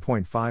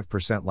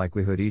 7.5%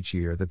 likelihood each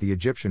year that the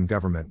Egyptian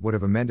government would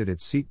have amended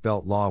its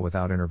seatbelt law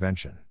without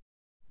intervention.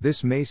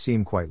 This may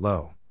seem quite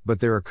low, but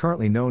there are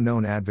currently no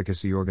known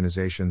advocacy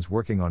organizations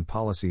working on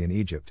policy in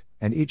Egypt,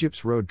 and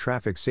Egypt's road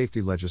traffic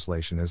safety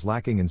legislation is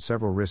lacking in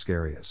several risk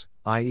areas,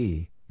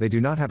 i.e., they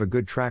do not have a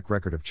good track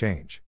record of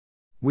change.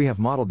 We have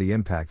modeled the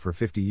impact for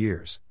 50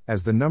 years,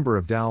 as the number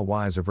of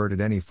DAL-Ys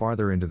averted any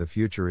farther into the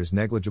future is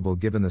negligible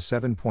given the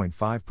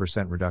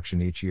 7.5%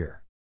 reduction each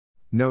year.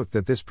 Note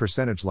that this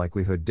percentage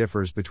likelihood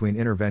differs between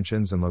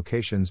interventions and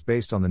locations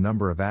based on the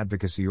number of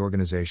advocacy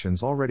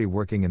organizations already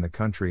working in the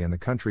country and the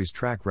country's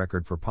track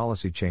record for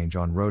policy change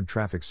on road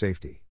traffic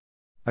safety.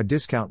 A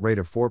discount rate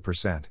of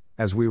 4%,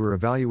 as we were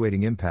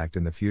evaluating impact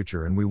in the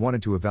future and we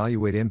wanted to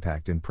evaluate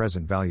impact in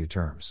present value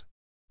terms.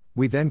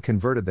 We then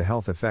converted the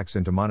health effects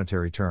into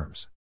monetary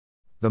terms.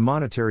 The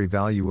monetary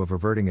value of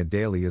averting a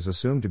daily is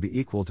assumed to be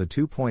equal to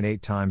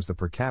 2.8 times the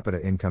per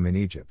capita income in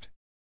Egypt.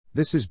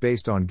 This is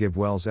based on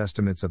GiveWell's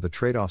estimates of the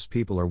trade-offs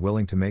people are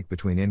willing to make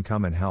between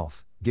income and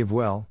health.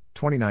 GiveWell,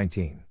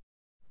 2019.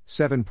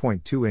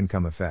 7.2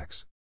 Income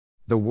effects.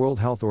 The World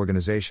Health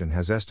Organization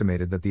has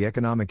estimated that the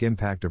economic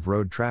impact of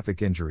road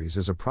traffic injuries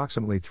is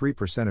approximately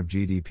 3% of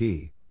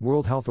GDP.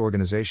 World Health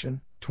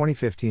Organization,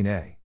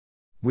 2015a.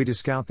 We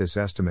discount this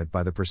estimate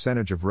by the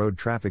percentage of road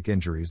traffic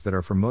injuries that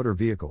are from motor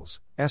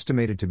vehicles,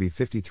 estimated to be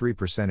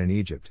 53% in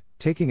Egypt,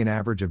 taking an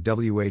average of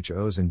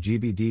WHO's and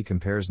GBD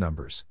compares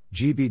numbers.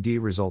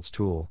 GBD Results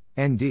Tool,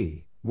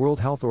 ND, World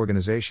Health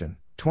Organization,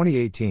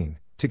 2018,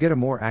 to get a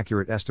more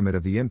accurate estimate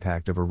of the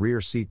impact of a rear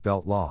seat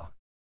belt law.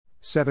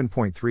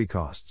 7.3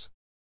 Costs.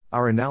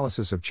 Our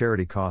analysis of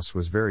charity costs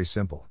was very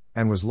simple,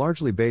 and was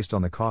largely based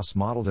on the costs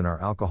modeled in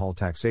our alcohol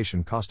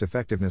taxation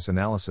cost-effectiveness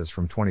analysis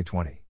from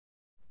 2020.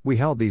 We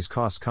held these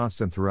costs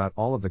constant throughout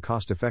all of the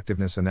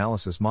cost-effectiveness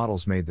analysis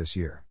models made this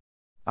year.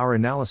 Our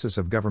analysis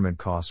of government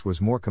costs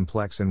was more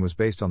complex and was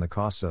based on the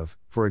costs of,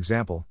 for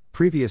example,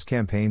 previous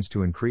campaigns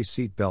to increase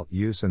seatbelt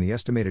use and the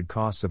estimated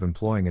costs of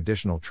employing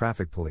additional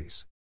traffic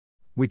police.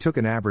 We took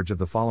an average of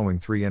the following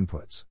 3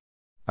 inputs.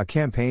 A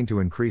campaign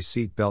to increase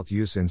seatbelt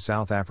use in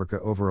South Africa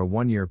over a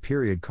 1-year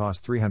period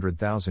cost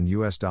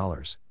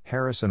 $300,000,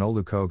 Harris and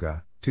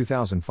Olukoga,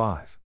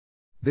 2005.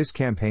 This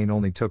campaign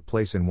only took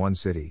place in one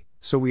city,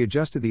 so we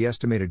adjusted the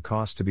estimated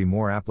cost to be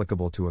more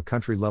applicable to a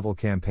country-level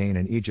campaign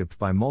in Egypt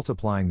by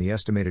multiplying the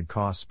estimated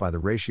costs by the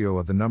ratio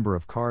of the number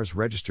of cars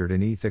registered in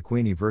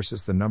eThekwini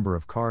versus the number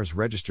of cars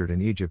registered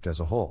in Egypt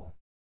as a whole.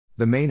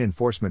 The main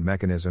enforcement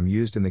mechanism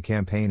used in the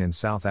campaign in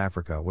South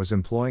Africa was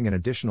employing an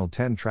additional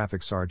 10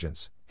 traffic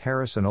sergeants,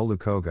 Harris and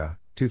Olukoga,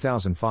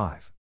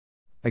 2005.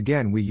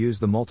 Again, we use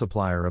the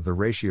multiplier of the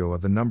ratio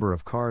of the number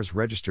of cars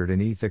registered in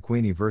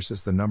eThekwini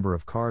versus the number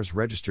of cars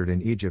registered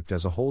in Egypt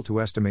as a whole to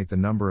estimate the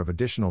number of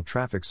additional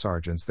traffic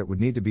sergeants that would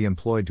need to be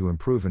employed to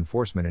improve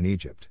enforcement in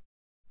Egypt.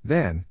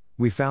 Then,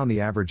 we found the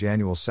average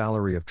annual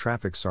salary of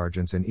traffic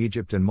sergeants in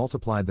Egypt and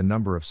multiplied the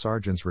number of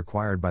sergeants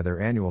required by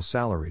their annual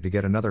salary to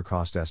get another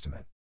cost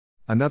estimate.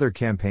 Another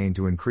campaign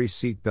to increase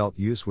seat belt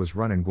use was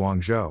run in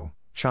Guangzhou,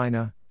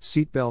 China,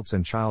 Seatbelts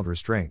and Child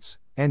Restraints,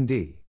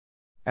 ND.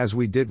 As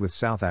we did with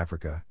South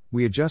Africa,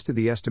 we adjusted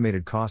the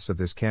estimated costs of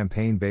this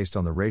campaign based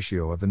on the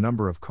ratio of the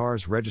number of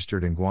cars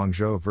registered in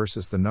Guangzhou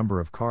versus the number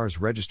of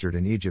cars registered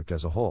in Egypt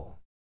as a whole.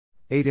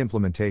 8.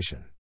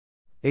 Implementation.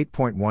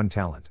 8.1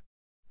 Talent.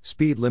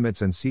 Speed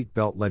limits and seat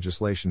belt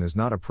legislation is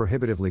not a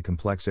prohibitively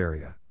complex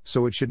area,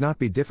 so it should not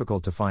be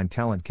difficult to find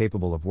talent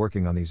capable of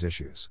working on these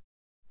issues.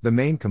 The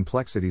main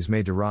complexities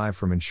may derive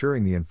from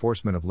ensuring the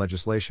enforcement of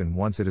legislation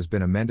once it has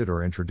been amended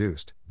or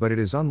introduced, but it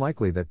is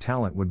unlikely that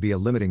talent would be a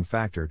limiting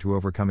factor to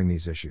overcoming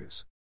these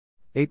issues.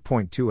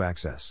 8.2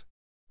 Access.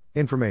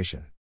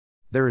 Information.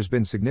 There has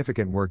been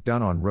significant work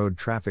done on road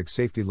traffic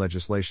safety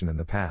legislation in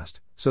the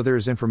past, so there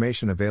is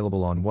information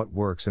available on what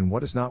works and what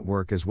does not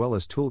work as well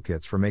as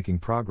toolkits for making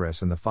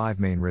progress in the 5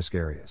 main risk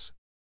areas.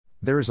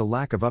 There is a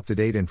lack of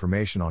up-to-date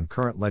information on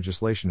current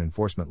legislation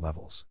enforcement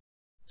levels.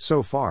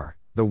 So far,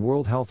 the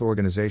World Health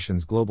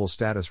Organization's Global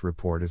Status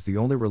Report is the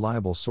only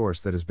reliable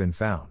source that has been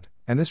found,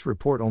 and this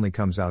report only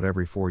comes out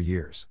every 4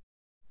 years.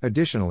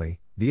 Additionally,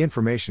 the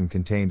information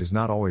contained is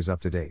not always up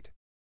to date.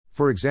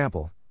 For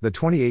example, the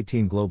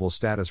 2018 Global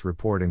Status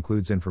Report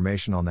includes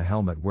information on the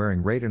helmet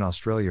wearing rate in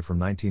Australia from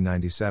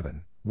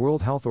 1997,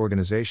 World Health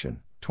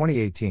Organization,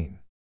 2018.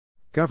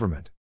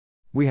 Government.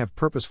 We have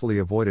purposefully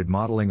avoided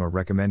modeling or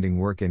recommending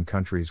work in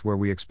countries where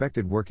we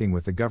expected working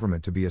with the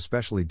government to be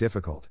especially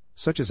difficult,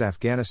 such as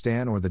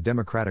Afghanistan or the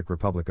Democratic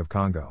Republic of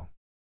Congo.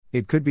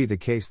 It could be the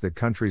case that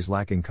countries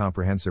lacking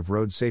comprehensive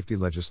road safety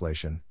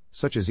legislation,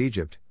 such as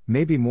Egypt,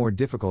 may be more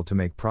difficult to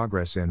make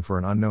progress in for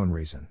an unknown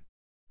reason.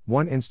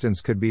 One instance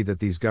could be that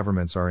these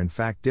governments are in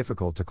fact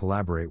difficult to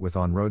collaborate with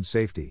on road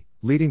safety,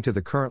 leading to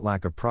the current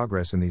lack of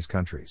progress in these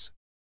countries.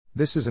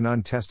 This is an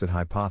untested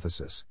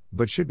hypothesis,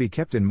 but should be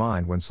kept in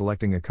mind when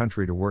selecting a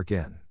country to work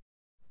in.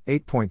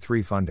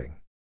 8.3 Funding.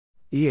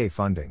 EA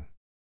funding.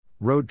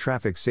 Road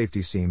traffic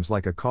safety seems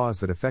like a cause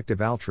that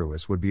effective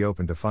altruists would be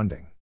open to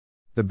funding.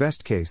 The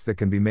best case that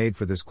can be made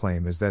for this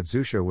claim is that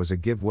Zusha was a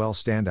Give Well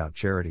standout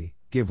charity,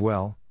 Give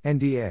Well,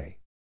 NDA.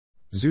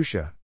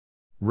 Zusha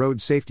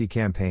Road Safety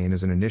Campaign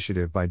is an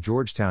initiative by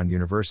Georgetown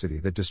University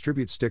that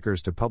distributes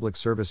stickers to public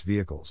service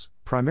vehicles,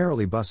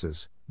 primarily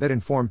buses, that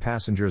inform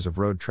passengers of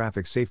road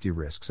traffic safety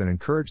risks and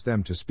encourage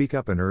them to speak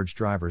up and urge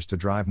drivers to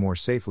drive more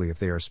safely if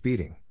they are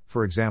speeding,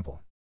 for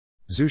example.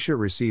 Zusha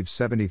received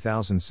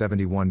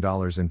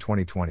 $70,071 in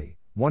 2020,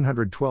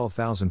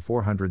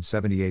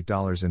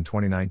 $112,478 in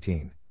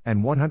 2019,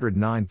 and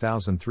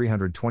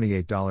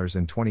 $109,328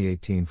 in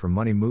 2018 from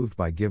money moved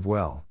by Give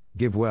Well,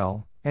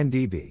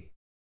 NDB.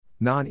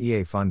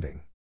 Non-EA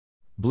funding.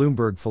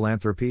 Bloomberg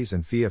Philanthropies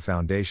and FIA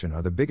Foundation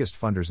are the biggest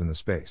funders in the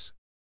space.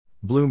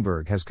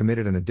 Bloomberg has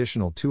committed an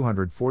additional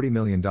 $240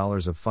 million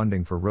of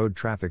funding for road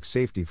traffic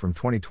safety from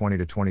 2020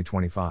 to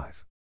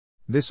 2025.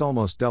 This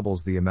almost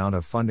doubles the amount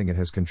of funding it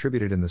has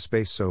contributed in the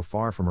space so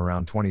far from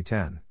around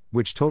 2010,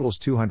 which totals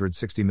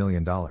 $260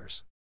 million.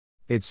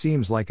 It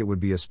seems like it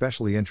would be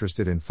especially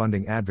interested in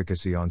funding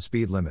advocacy on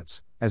speed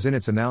limits, as in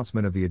its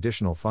announcement of the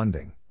additional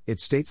funding, it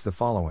states the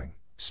following.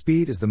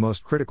 Speed is the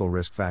most critical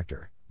risk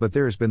factor, but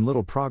there has been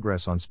little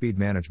progress on speed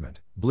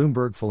management.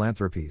 Bloomberg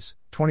Philanthropies,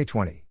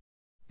 2020.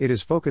 It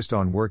is focused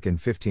on work in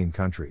 15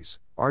 countries: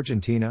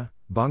 Argentina,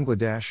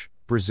 Bangladesh,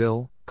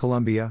 Brazil,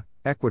 Colombia,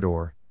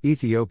 Ecuador,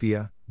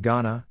 Ethiopia,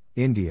 Ghana,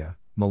 India,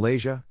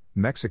 Malaysia,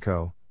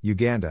 Mexico,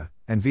 Uganda,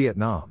 and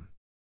Vietnam.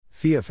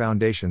 FIA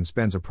Foundation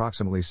spends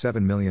approximately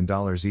 $7 million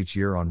each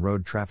year on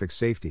road traffic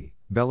safety.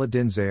 Bella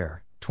Dinzair,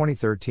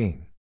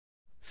 2013.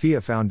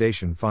 FIA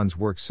Foundation funds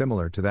work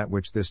similar to that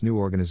which this new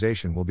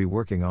organization will be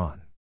working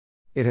on.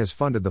 It has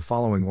funded the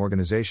following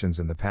organizations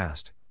in the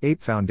past: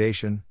 APE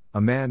Foundation,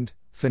 Amend,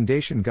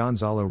 Fundación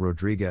Gonzalo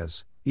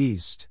Rodriguez,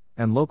 East,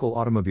 and local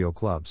automobile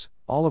clubs,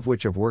 all of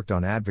which have worked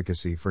on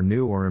advocacy for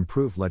new or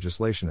improved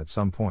legislation at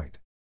some point.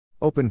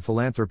 Open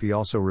Philanthropy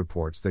also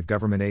reports that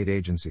government aid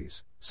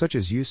agencies, such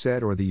as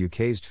USAID or the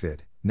UK's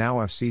DFID, now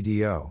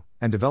FCDO,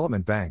 and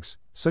development banks,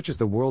 such as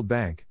the World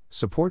Bank,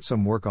 support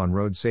some work on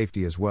road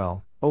safety as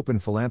well. Open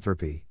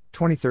Philanthropy,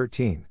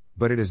 2013,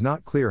 but it is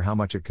not clear how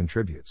much it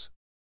contributes.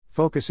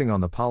 Focusing on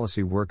the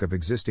policy work of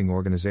existing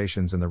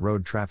organizations in the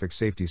road traffic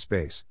safety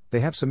space, they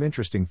have some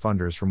interesting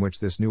funders from which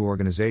this new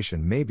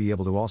organization may be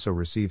able to also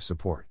receive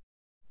support.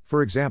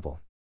 For example,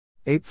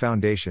 APE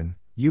Foundation,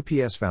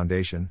 UPS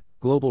Foundation,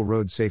 Global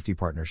Road Safety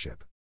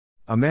Partnership.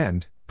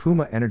 Amend,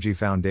 Puma Energy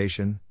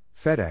Foundation,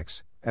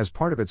 FedEx, as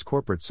part of its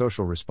corporate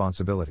social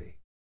responsibility.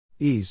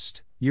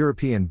 East,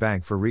 European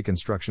Bank for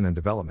Reconstruction and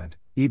Development,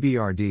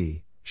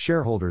 EBRD,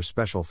 Shareholders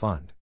Special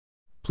Fund.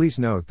 Please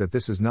note that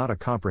this is not a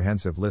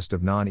comprehensive list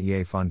of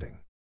non-EA funding.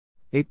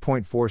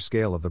 8.4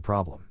 Scale of the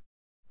problem.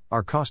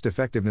 Our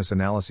cost-effectiveness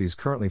analyses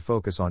currently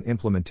focus on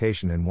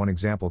implementation in one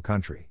example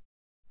country.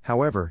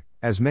 However,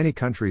 as many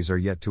countries are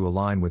yet to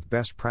align with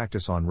best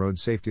practice on road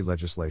safety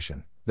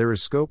legislation, there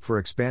is scope for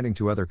expanding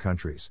to other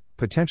countries,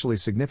 potentially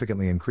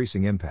significantly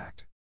increasing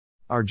impact.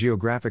 Our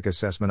geographic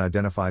assessment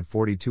identified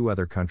 42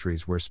 other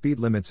countries where speed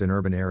limits in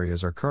urban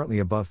areas are currently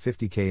above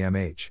 50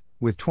 km/h,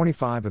 with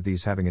 25 of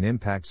these having an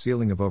impact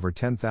ceiling of over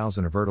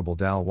 10,000 avertable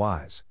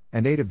DAL-Ys,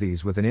 and 8 of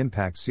these with an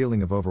impact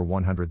ceiling of over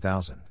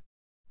 100,000.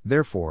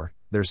 Therefore,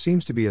 there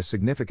seems to be a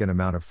significant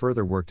amount of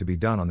further work to be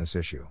done on this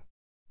issue.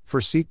 For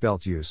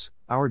seatbelt use,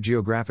 our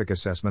geographic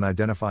assessment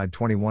identified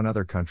 21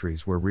 other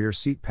countries where rear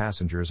seat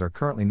passengers are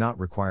currently not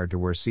required to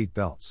wear seat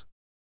belts.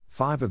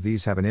 5 of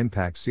these have an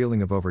impact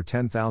ceiling of over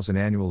 10,000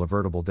 annual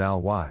avertable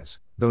DAL-Ys,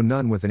 though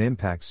none with an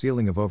impact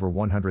ceiling of over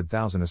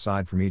 100,000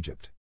 aside from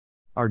Egypt.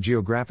 Our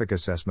geographic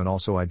assessment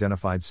also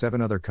identified 7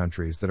 other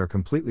countries that are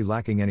completely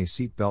lacking any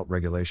seat belt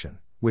regulation,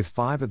 with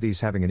 5 of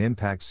these having an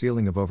impact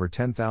ceiling of over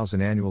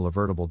 10,000 annual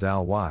avertable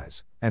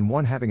DAL-Ys, and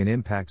 1 having an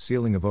impact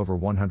ceiling of over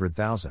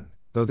 100,000,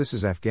 though this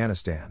is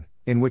Afghanistan,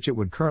 in which it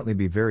would currently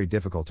be very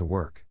difficult to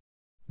work.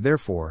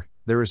 Therefore,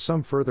 there is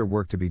some further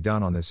work to be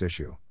done on this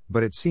issue,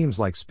 but it seems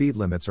like speed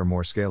limits are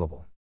more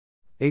scalable.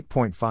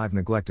 8.5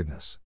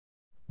 Neglectedness.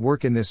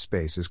 Work in this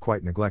space is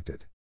quite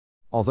neglected.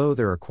 Although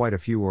there are quite a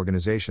few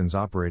organizations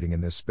operating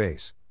in this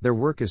space, their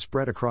work is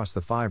spread across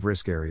the 5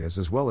 risk areas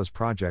as well as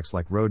projects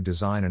like road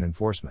design and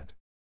enforcement.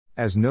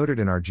 As noted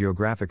in our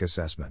geographic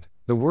assessment,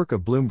 the work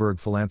of Bloomberg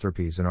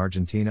Philanthropies in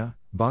Argentina,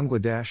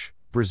 Bangladesh,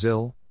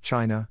 Brazil,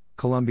 China,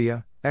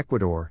 Colombia,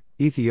 Ecuador,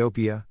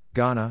 Ethiopia,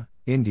 Ghana,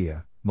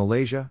 India,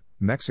 Malaysia,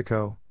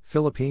 Mexico,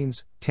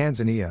 Philippines,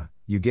 Tanzania,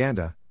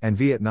 Uganda, and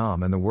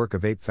Vietnam, and the work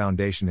of Ape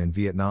Foundation in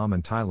Vietnam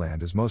and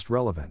Thailand is most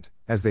relevant,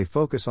 as they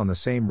focus on the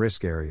same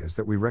risk areas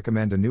that we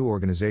recommend a new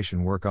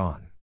organization work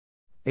on.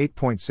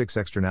 8.6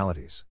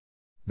 Externalities.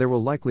 There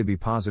will likely be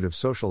positive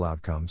social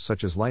outcomes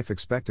such as life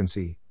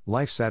expectancy,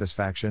 life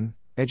satisfaction,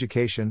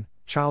 education,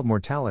 child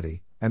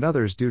mortality, and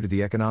others due to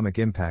the economic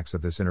impacts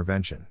of this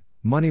intervention.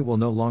 Money will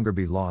no longer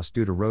be lost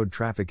due to road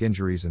traffic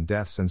injuries and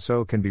deaths, and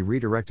so can be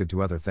redirected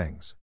to other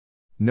things.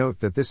 Note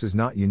that this is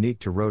not unique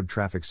to road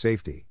traffic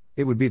safety.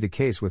 It would be the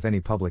case with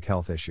any public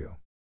health issue.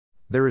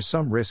 There is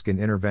some risk in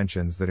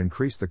interventions that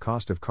increase the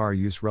cost of car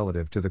use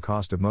relative to the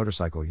cost of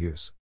motorcycle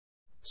use.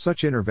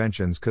 Such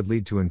interventions could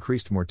lead to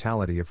increased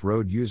mortality if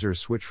road users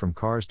switch from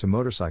cars to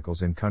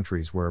motorcycles in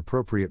countries where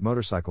appropriate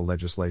motorcycle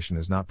legislation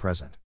is not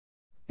present.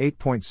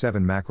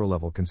 8.7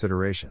 Macro-level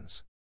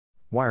considerations.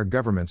 Why are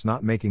governments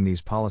not making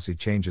these policy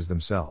changes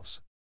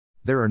themselves?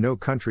 There are no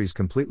countries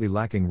completely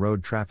lacking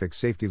road traffic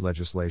safety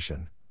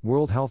legislation.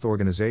 World Health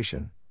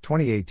Organization,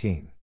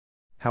 2018.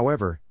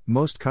 However,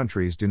 most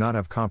countries do not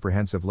have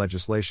comprehensive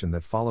legislation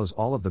that follows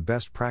all of the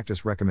best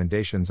practice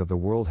recommendations of the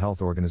World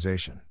Health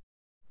Organization.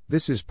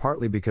 This is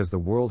partly because the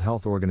World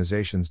Health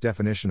Organization's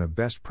definition of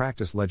best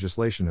practice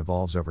legislation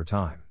evolves over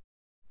time.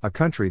 A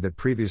country that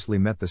previously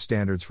met the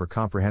standards for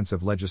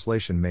comprehensive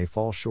legislation may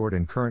fall short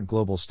in current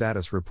global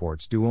status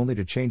reports due only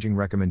to changing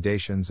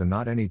recommendations and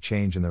not any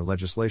change in their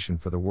legislation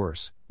for the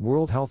worse.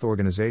 World Health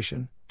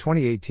Organization,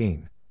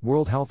 2018,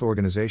 World Health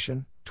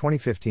Organization,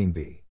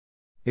 2015b.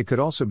 It could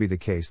also be the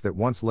case that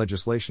once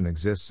legislation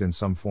exists in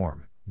some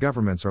form,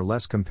 governments are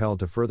less compelled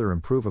to further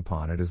improve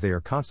upon it as they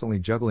are constantly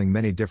juggling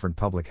many different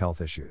public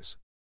health issues.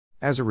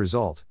 As a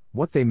result,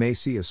 what they may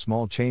see as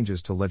small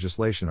changes to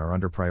legislation are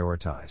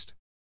under-prioritized.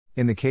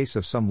 In the case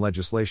of some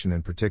legislation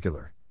in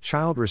particular,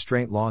 child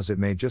restraint laws, it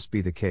may just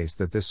be the case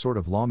that this sort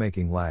of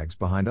lawmaking lags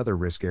behind other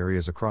risk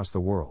areas across the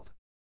world.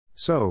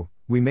 So,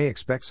 we may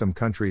expect some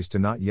countries to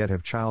not yet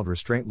have child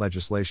restraint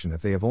legislation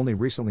if they have only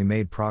recently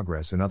made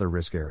progress in other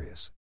risk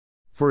areas.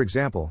 For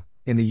example,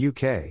 in the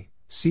UK,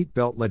 seat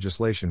belt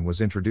legislation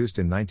was introduced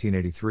in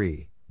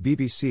 1983,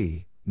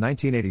 BBC,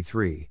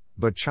 1983,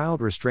 but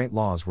child restraint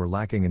laws were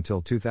lacking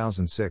until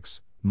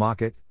 2006,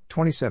 Mockett,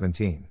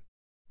 2017.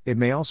 It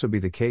may also be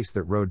the case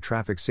that road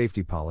traffic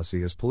safety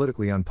policy is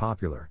politically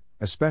unpopular,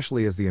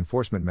 especially as the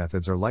enforcement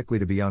methods are likely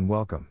to be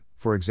unwelcome.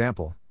 For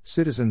example,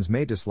 citizens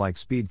may dislike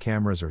speed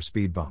cameras or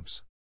speed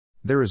bumps.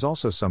 There is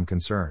also some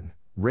concern,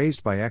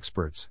 raised by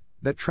experts,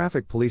 that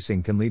traffic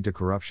policing can lead to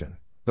corruption,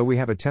 though we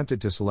have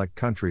attempted to select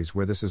countries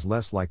where this is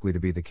less likely to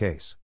be the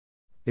case.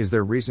 Is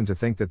there reason to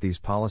think that these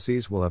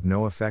policies will have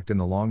no effect in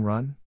the long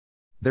run?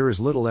 There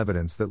is little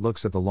evidence that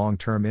looks at the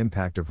long-term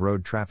impact of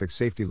road traffic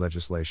safety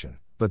legislation,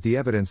 but the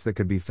evidence that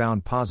could be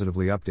found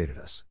positively updated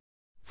us.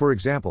 For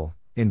example,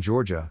 in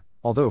Georgia,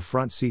 although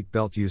front seat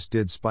belt use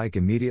did spike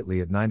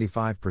immediately at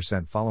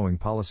 95% following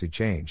policy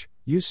change,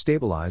 use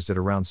stabilized at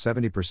around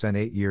 70%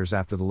 8 years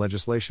after the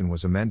legislation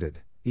was amended.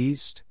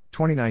 East,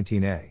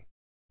 2019a.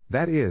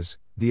 That is,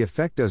 the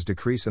effect does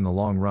decrease in the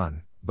long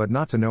run, but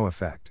not to no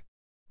effect.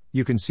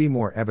 You can see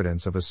more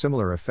evidence of a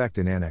similar effect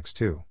in Annex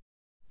 2.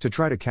 To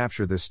try to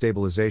capture this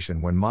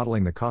stabilization when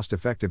modeling the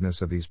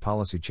cost-effectiveness of these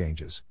policy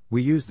changes,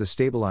 we use the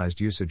stabilized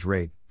usage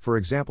rate, for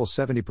example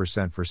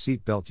 70% for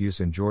seat belt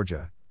use in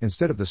Georgia,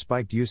 instead of the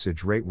spiked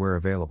usage rate where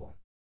available.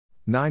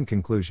 9.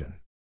 Conclusion.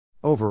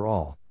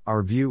 Overall,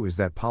 our view is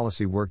that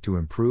policy work to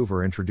improve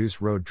or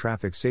introduce road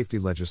traffic safety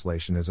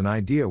legislation is an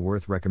idea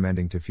worth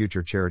recommending to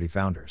future charity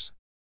founders.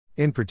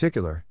 In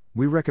particular,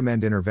 we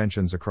recommend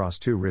interventions across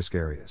 2 risk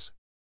areas.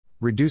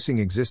 Reducing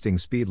existing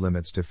speed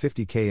limits to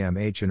 50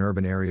 km/h in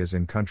urban areas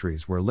in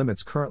countries where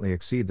limits currently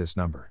exceed this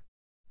number.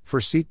 For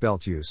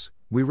seatbelt use,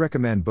 we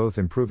recommend both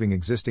improving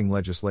existing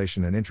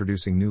legislation and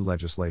introducing new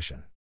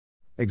legislation.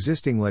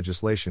 Existing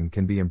legislation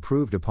can be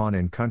improved upon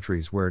in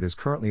countries where it is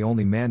currently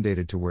only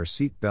mandated to wear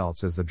seat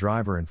belts as the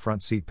driver and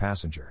front seat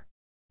passenger.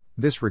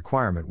 This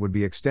requirement would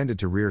be extended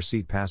to rear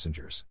seat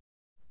passengers.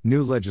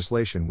 New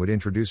legislation would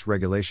introduce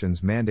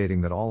regulations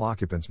mandating that all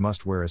occupants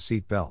must wear a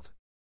seat belt.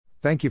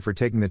 Thank you for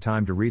taking the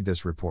time to read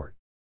this report.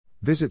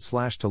 Visit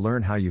 / to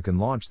learn how you can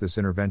launch this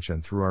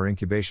intervention through our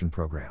incubation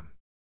program.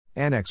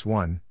 Annex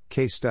 1,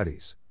 Case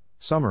Studies.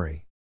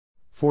 Summary.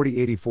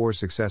 4084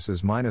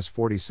 successes minus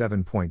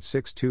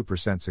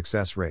 47.62%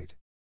 success rate.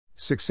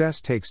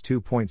 Success takes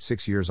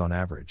 2.6 years on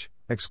average,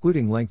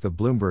 excluding length of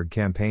Bloomberg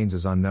campaigns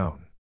is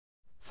unknown.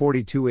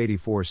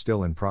 4284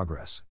 still in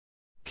progress.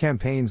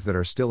 Campaigns that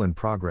are still in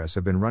progress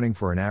have been running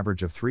for an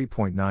average of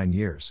 3.9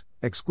 years,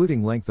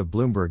 excluding length of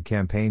Bloomberg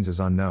campaigns is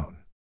unknown.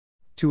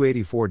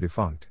 284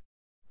 defunct.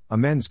 A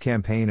men's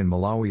campaign in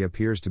Malawi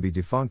appears to be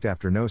defunct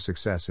after no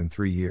success in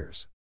 3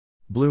 years.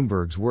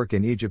 Bloomberg's work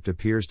in Egypt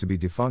appears to be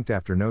defunct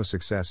after no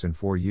success in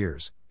 4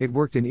 years. It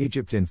worked in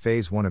Egypt in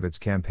phase 1 of its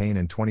campaign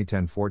in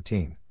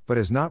 2010-14, but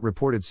has not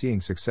reported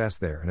seeing success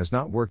there and has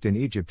not worked in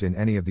Egypt in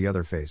any of the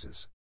other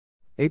phases.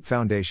 Ape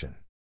Foundation.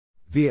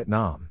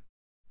 Vietnam.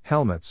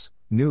 Helmets,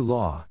 new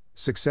law,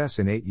 success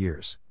in 8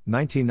 years,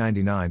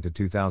 1999 to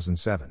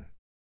 2007.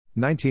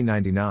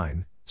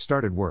 1999,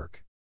 started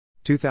work.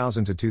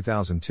 2000 to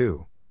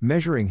 2002,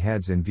 measuring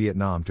heads in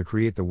Vietnam to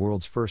create the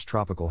world's first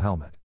tropical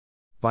helmet.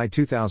 By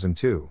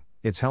 2002,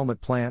 its helmet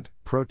plant,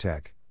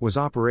 Protec, was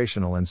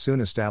operational and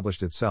soon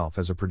established itself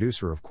as a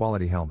producer of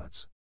quality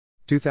helmets.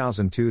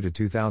 2002 to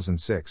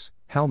 2006,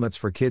 Helmets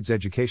for Kids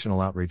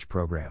Educational Outreach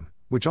Program,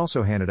 which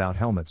also handed out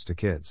helmets to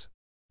kids.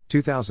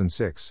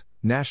 2006,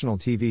 National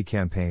TV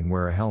campaign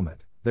Wear a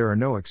Helmet, There Are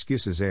No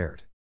Excuses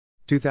aired.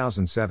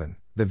 2007,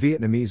 the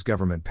Vietnamese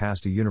government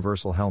passed a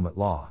universal helmet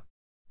law.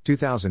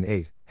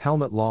 2008,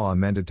 helmet law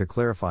amended to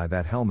clarify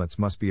that helmets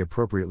must be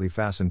appropriately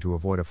fastened to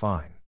avoid a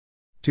fine.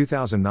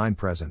 2009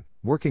 present,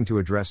 working to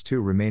address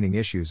 2 remaining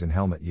issues in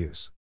helmet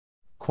use.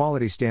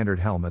 Quality standard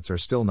helmets are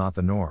still not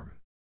the norm.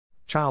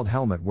 Child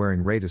helmet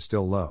wearing rate is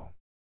still low.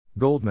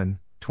 Goldman,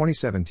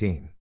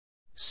 2017.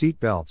 Seat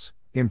belts,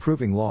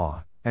 improving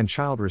law, and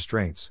child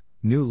restraints,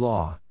 new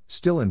law,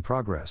 still in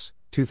progress,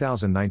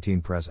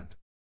 2019 present.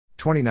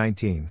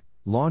 2019,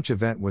 launch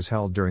event was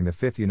held during the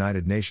 5th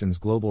United Nations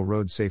Global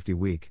Road Safety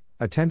Week,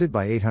 attended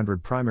by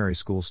 800 primary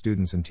school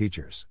students and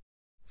teachers.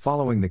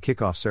 Following the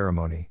kickoff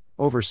ceremony,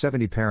 over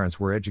 70 parents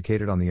were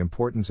educated on the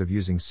importance of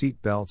using seat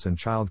belts and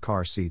child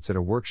car seats at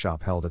a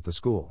workshop held at the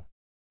school.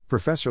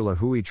 Professor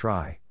Lahui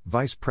Trai,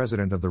 Vice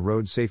President of the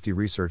Road Safety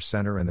Research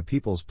Center and the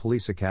People's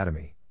Police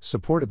Academy,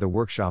 supported the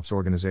workshop's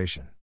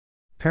organization.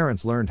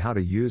 Parents learned how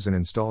to use and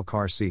install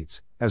car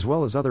seats, as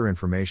well as other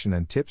information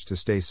and tips to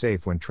stay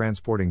safe when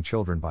transporting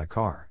children by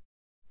car.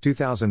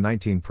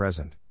 2019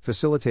 present,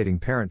 facilitating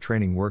parent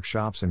training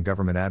workshops and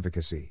government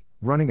advocacy,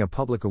 running a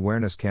public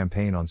awareness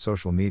campaign on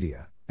social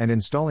media, and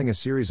installing a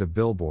series of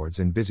billboards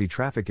in busy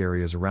traffic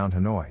areas around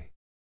Hanoi.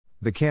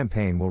 The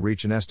campaign will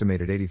reach an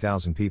estimated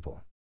 80,000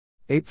 people.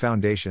 Ape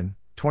Foundation,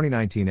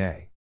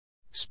 2019a.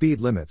 Speed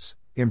limits,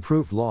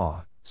 improved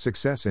law,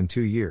 success in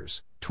 2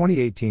 years,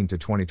 2018 to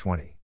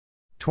 2020.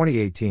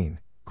 2018,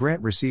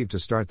 grant received to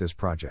start this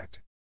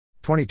project.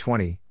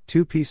 2020,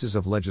 2 pieces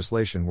of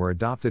legislation were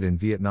adopted in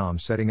Vietnam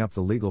setting up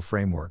the legal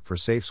framework for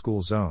safe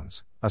school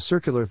zones. A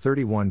Circular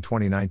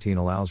 31/2019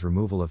 allows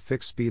removal of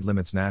fixed speed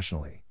limits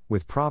nationally,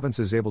 with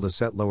provinces able to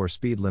set lower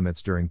speed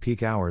limits during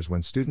peak hours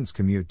when students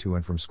commute to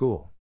and from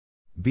school.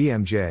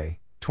 BMJ,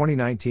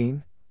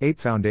 2019, Ape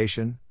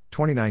Foundation,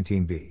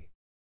 2019b.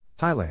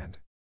 Thailand.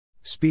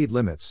 Speed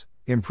limits,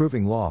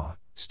 improving law,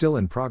 still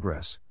in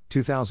progress,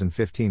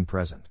 2015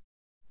 present.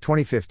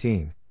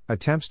 2015,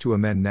 attempts to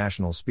amend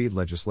national speed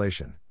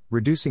legislation,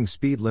 reducing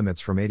speed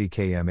limits from 80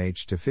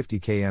 km/h to 50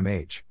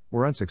 km/h,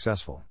 were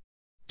unsuccessful.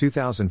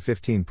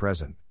 2015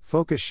 present,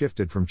 focus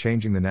shifted from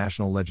changing the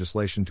national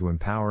legislation to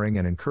empowering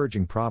and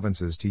encouraging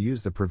provinces to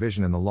use the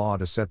provision in the law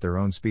to set their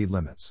own speed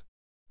limits.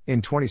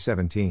 In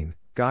 2017,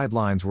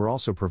 guidelines were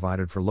also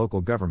provided for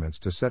local governments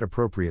to set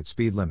appropriate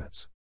speed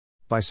limits.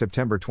 By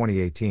September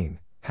 2018,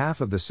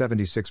 half of the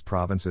 76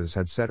 provinces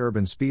had set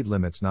urban speed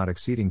limits not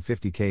exceeding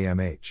 50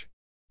 km/h.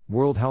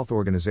 World Health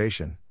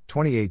Organization,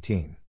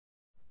 2018.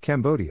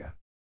 Cambodia.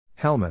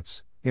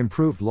 Helmets,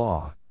 improved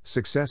law,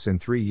 success in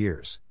 3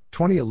 years,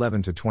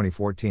 2011 to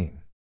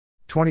 2014.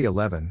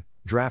 2011,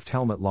 draft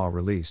helmet law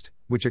released,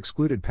 which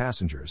excluded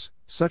passengers,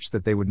 such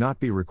that they would not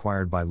be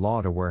required by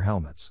law to wear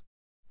helmets.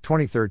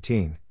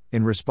 2013,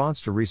 in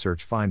response to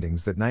research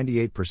findings that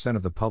 98%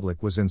 of the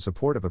public was in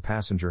support of a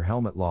passenger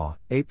helmet law,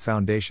 APE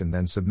Foundation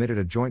then submitted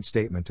a joint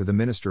statement to the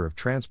Minister of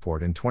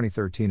Transport in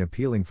 2013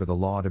 appealing for the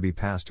law to be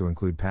passed to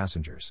include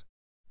passengers.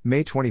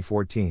 May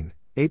 2014,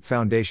 APE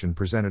Foundation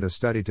presented a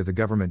study to the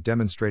government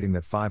demonstrating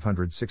that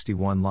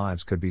 561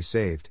 lives could be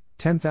saved,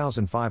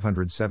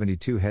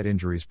 10,572 head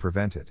injuries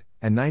prevented,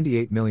 and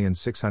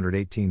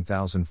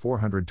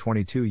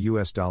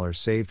 $98,618,422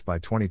 saved by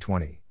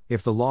 2020,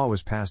 if the law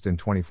was passed in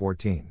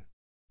 2014.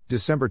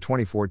 December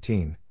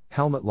 2014,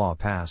 helmet law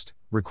passed,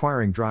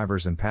 requiring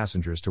drivers and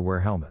passengers to wear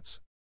helmets.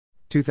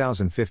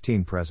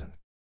 2015 present.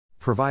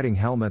 Providing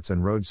helmets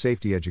and road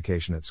safety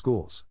education at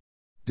schools.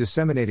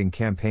 Disseminating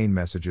campaign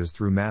messages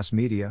through mass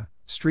media,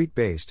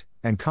 street-based,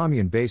 and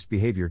commune-based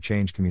behavior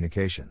change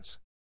communications.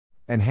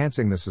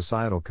 Enhancing the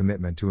societal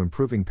commitment to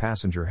improving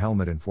passenger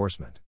helmet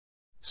enforcement.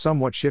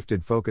 Somewhat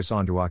shifted focus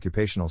onto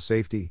occupational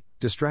safety,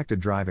 distracted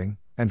driving,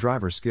 and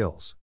driver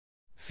skills.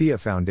 FIA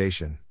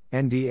Foundation,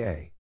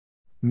 NDA.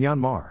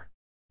 Myanmar.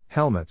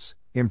 Helmets,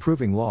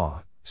 improving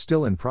law,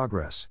 still in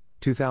progress,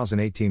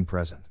 2018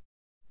 present.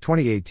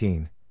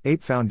 2018,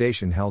 APE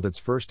Foundation held its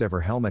first ever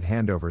helmet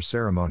handover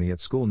ceremony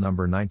at school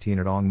number 19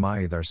 at Ong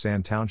Mai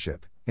Tharsan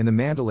Township, in the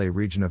Mandalay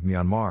region of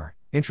Myanmar,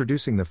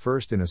 introducing the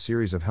first in a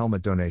series of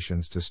helmet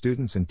donations to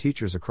students and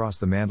teachers across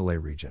the Mandalay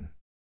region.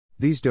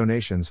 These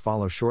donations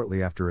follow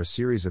shortly after a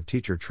series of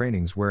teacher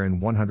trainings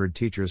wherein 100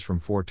 teachers from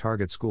 4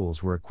 target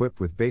schools were equipped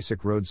with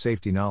basic road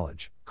safety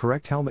knowledge,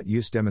 correct helmet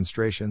use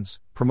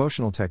demonstrations,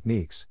 promotional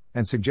techniques,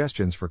 and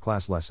suggestions for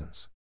class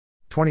lessons.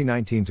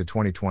 2019 to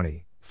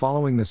 2020,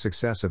 following the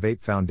success of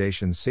APE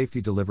Foundation's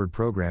Safety Delivered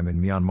program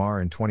in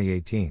Myanmar in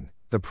 2018,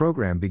 the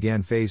program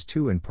began Phase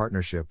 2 in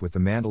partnership with the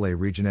Mandalay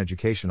Region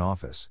Education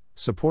Office,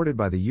 supported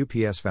by the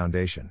UPS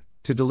Foundation,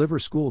 to deliver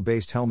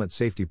school-based helmet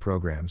safety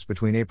programs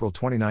between April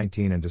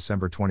 2019 and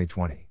December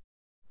 2020.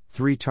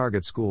 3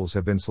 target schools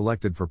have been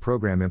selected for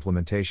program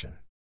implementation.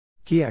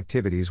 Key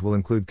activities will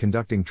include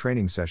conducting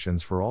training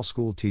sessions for all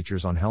school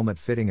teachers on helmet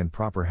fitting and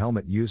proper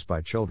helmet use by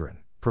children,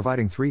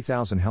 providing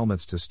 3,000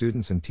 helmets to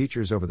students and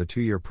teachers over the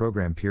 2-year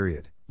program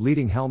period,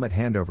 leading helmet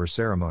handover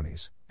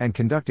ceremonies, and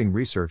conducting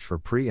research for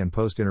pre- and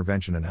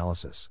post-intervention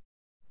analysis.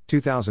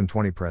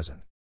 2020 present.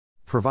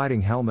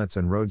 Providing helmets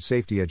and road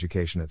safety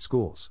education at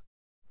schools.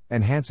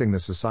 Enhancing the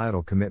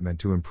societal commitment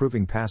to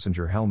improving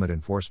passenger helmet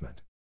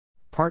enforcement.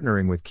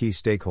 Partnering with key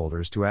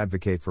stakeholders to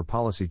advocate for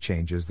policy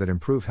changes that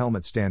improve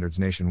helmet standards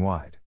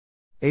nationwide.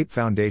 APE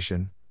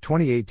Foundation,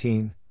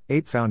 2018,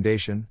 APE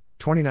Foundation,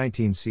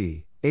 2019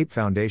 C, APE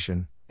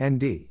Foundation,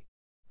 ND.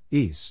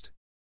 East.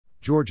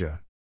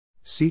 Georgia.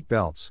 Seat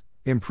belts,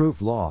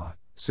 improved law,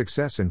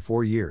 success in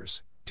 4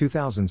 years,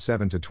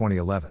 2007 to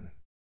 2011.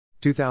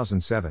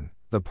 2007,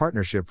 the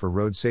Partnership for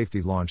Road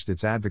Safety launched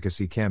its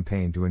advocacy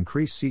campaign to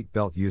increase seat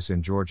belt use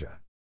in Georgia.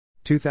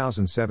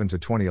 2007 to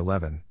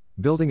 2011,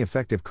 building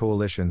effective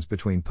coalitions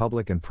between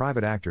public and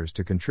private actors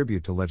to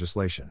contribute to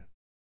legislation.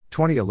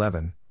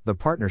 2011, the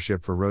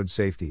Partnership for Road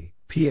Safety,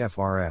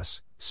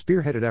 PFRS,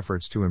 spearheaded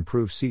efforts to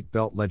improve seat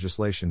belt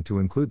legislation to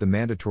include the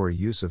mandatory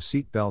use of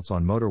seat belts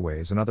on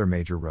motorways and other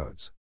major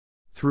roads.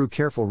 Through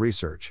careful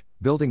research,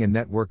 building a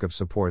network of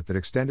support that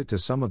extended to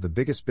some of the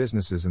biggest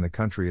businesses in the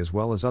country as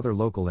well as other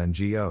local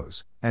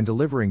NGOs, and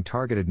delivering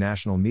targeted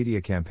national media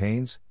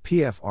campaigns,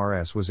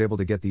 PFRS was able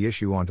to get the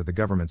issue onto the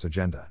government's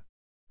agenda.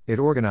 It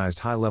organized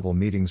high-level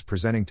meetings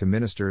presenting to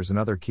ministers and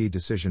other key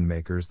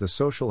decision-makers the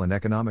social and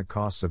economic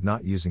costs of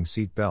not using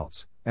seat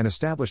belts, and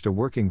established a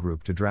working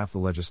group to draft the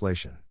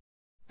legislation.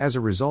 As a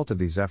result of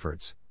these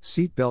efforts,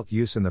 seat belt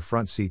use in the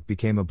front seat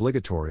became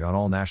obligatory on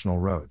all national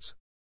roads.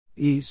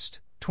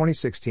 East,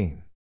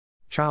 2016.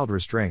 Child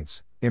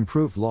restraints,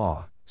 improved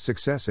law,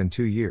 success in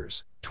 2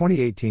 years,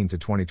 2018 to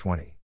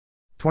 2020.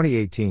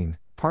 2018,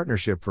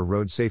 Partnership for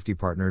Road Safety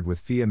partnered with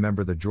FIA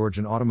member the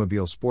Georgian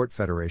Automobile Sport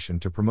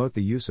Federation to promote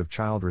the use of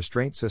child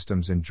restraint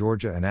systems in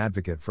Georgia and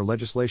advocate for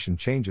legislation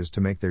changes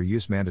to make their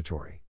use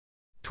mandatory.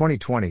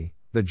 2020,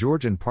 the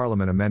Georgian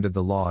Parliament amended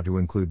the law to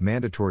include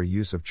mandatory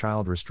use of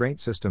child restraint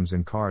systems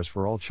in cars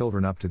for all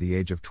children up to the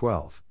age of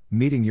 12,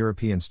 meeting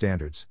European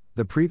standards.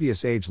 The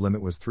previous age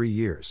limit was 3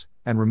 years,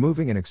 and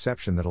removing an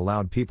exception that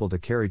allowed people to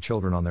carry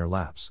children on their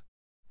laps.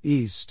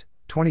 East,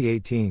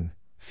 2018,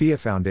 FIA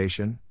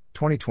Foundation,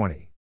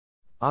 2020.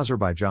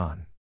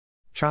 Azerbaijan.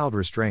 Child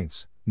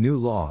restraints, new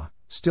law,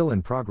 still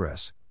in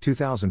progress,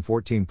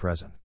 2014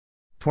 present.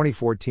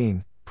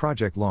 2014,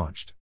 project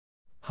launched.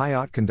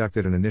 Hayat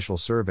conducted an initial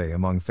survey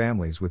among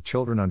families with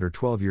children under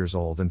 12 years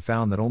old and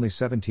found that only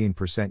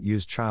 17%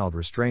 used child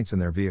restraints in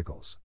their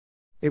vehicles.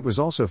 It was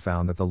also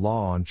found that the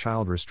law on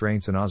child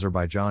restraints in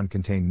Azerbaijan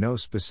contained no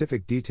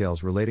specific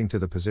details relating to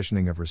the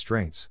positioning of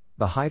restraints,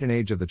 the height and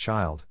age of the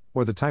child,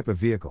 or the type of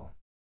vehicle.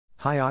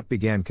 Hayat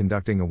began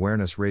conducting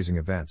awareness-raising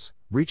events,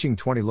 reaching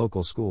 20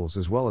 local schools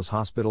as well as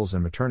hospitals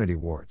and maternity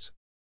wards.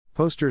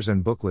 Posters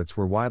and booklets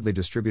were widely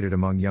distributed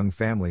among young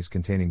families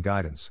containing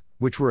guidance,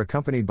 which were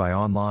accompanied by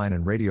online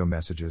and radio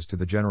messages to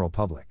the general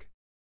public.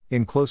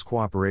 In close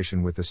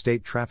cooperation with the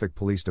State Traffic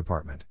Police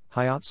Department,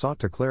 Hayat sought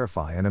to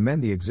clarify and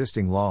amend the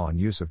existing law on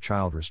use of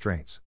child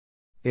restraints.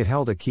 It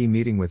held a key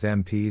meeting with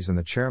MPs and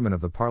the chairman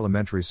of the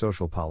Parliamentary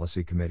Social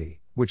Policy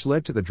Committee, which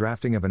led to the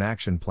drafting of an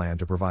action plan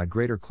to provide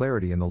greater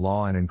clarity in the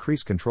law and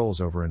increase controls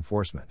over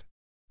enforcement.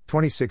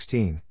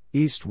 2016,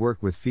 East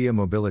worked with FIA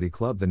Mobility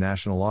Club, the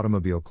National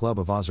Automobile Club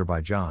of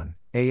Azerbaijan,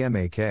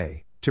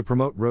 AMAK, to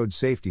promote road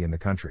safety in the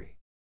country.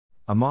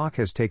 AMAK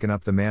has taken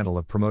up the mantle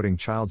of promoting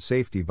child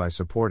safety by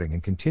supporting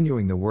and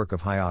continuing the work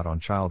of Hayat on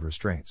child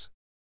restraints.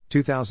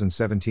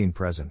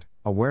 2017-present,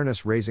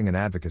 Awareness Raising and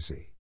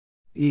Advocacy.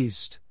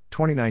 East,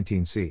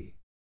 2019 c.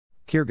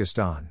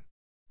 Kyrgyzstan.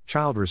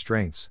 Child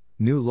restraints,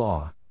 new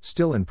law,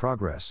 still in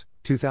progress,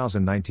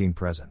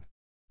 2019-present.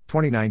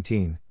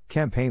 2019,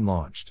 campaign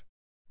launched.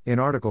 In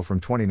article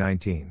from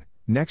 2019,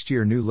 next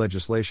year new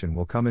legislation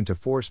will come into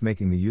force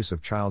making the use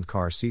of child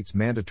car seats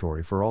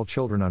mandatory for all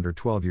children under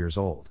 12 years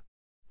old.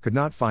 Could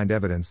not find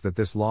evidence that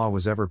this law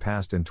was ever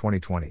passed in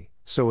 2020,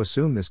 so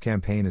assume this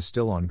campaign is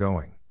still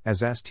ongoing,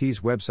 as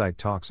AST's website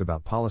talks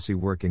about policy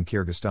work in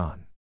Kyrgyzstan.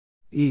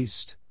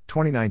 East,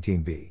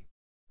 2019 b.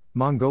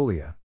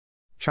 Mongolia.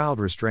 Child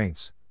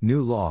restraints,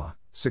 new law,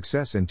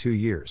 success in 2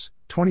 years,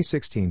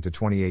 2016 to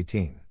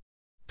 2018.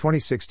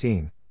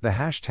 2016, the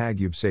hashtag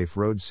UBSafe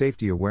Road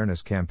Safety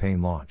Awareness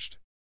Campaign launched.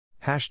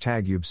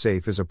 Hashtag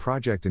UBSafe is a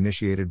project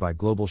initiated by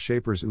Global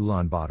Shapers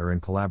Ulaanbaatar in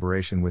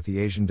collaboration with the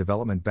Asian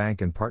Development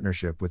Bank in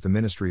partnership with the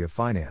Ministry of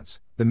Finance,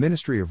 the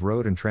Ministry of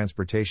Road and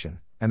Transportation,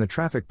 and the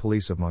Traffic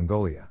Police of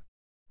Mongolia.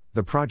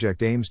 The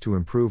project aims to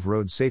improve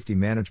road safety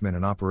management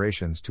and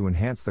operations to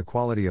enhance the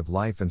quality of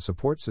life and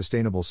support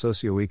sustainable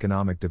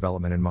socio-economic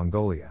development in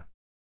Mongolia.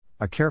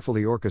 A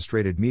carefully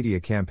orchestrated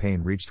media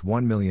campaign reached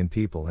 1 million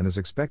people and is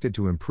expected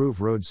to improve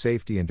road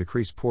safety and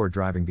decrease poor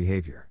driving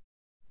behavior.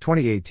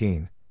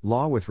 2018,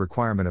 law with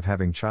requirement of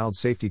having child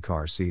safety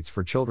car seats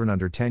for children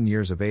under 10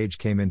 years of age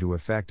came into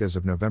effect as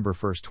of November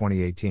 1,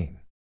 2018.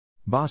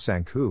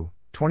 Basankhu,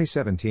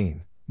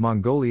 2017,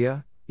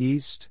 Mongolia,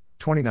 East,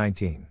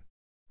 2019.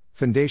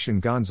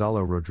 Foundation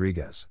Gonzalo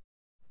Rodriguez.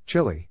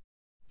 Chile.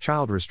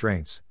 Child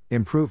restraints,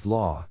 improved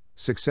law,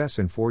 success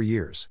in 4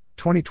 years,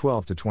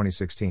 2012 to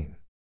 2016.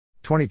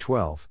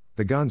 2012,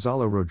 the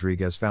Gonzalo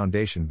Rodriguez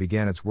Foundation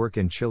began its work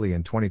in Chile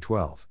in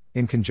 2012,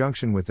 in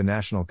conjunction with the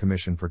National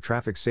Commission for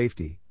Traffic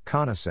Safety,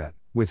 CONACET,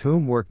 with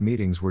whom work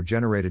meetings were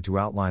generated to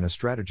outline a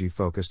strategy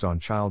focused on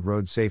child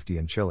road safety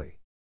in Chile.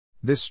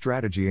 This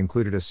strategy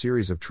included a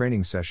series of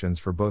training sessions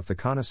for both the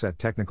CONACET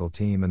technical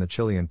team and the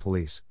Chilean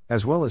police,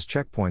 as well as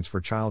checkpoints for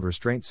child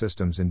restraint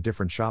systems in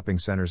different shopping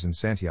centers in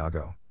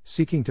Santiago,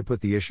 seeking to put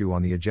the issue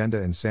on the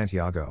agenda in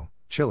Santiago,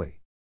 Chile.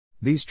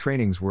 These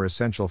trainings were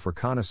essential for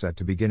CONACET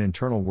to begin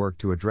internal work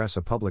to address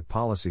a public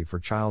policy for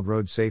child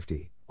road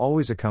safety,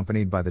 always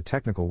accompanied by the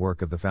technical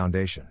work of the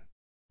foundation.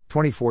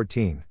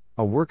 2014,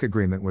 a work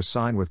agreement was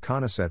signed with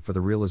CONACET for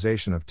the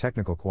realization of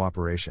technical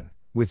cooperation,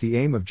 with the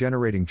aim of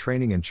generating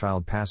training in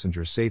child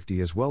passenger safety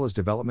as well as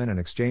development and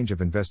exchange of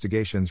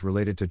investigations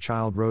related to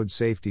child road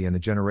safety and the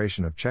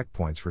generation of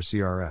checkpoints for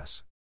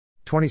CRS.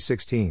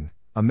 2016,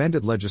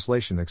 amended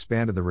legislation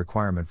expanded the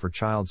requirement for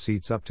child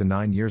seats up to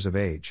 9 years of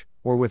age,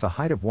 or with a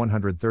height of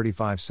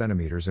 135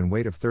 centimeters and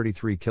weight of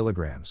 33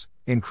 kilograms,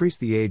 increased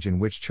the age in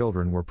which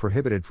children were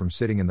prohibited from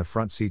sitting in the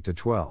front seat to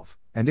 12,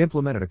 and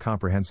implemented a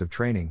comprehensive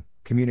training,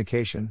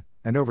 communication,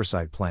 and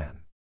oversight plan.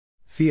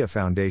 FIA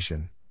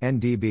Foundation,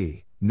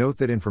 NDB, note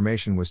that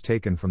information was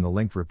taken from the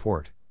linked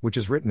report, which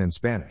is written in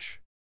Spanish.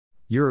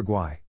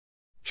 Uruguay.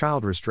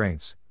 Child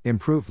restraints,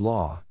 improved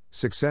law,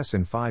 success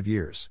in 5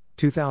 years,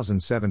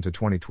 2007 to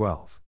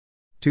 2012.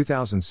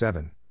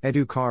 2007,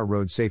 Educar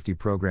Road Safety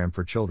Program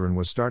for Children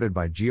was started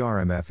by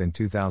GRMF in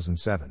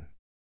 2007.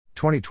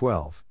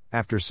 2012,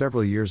 after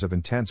several years of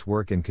intense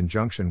work in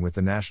conjunction with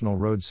the National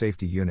Road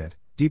Safety Unit,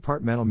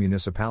 departmental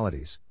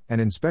municipalities, and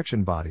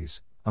inspection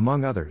bodies,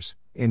 among others,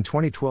 in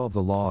 2012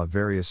 the law of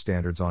various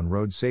standards on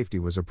road safety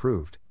was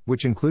approved,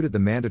 which included the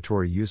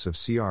mandatory use of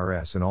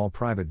CRS in all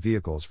private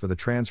vehicles for the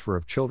transfer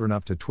of children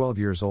up to 12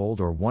 years old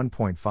or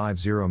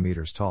 1.50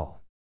 meters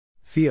tall.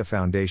 FIA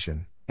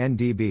Foundation,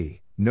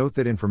 NDB, note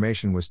that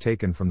information was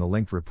taken from the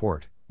linked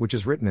report, which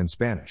is written in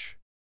Spanish.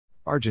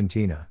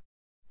 Argentina.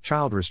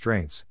 Child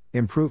restraints,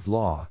 improved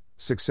law,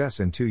 success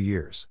in 2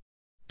 years.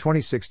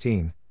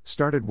 2016,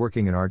 started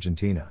working in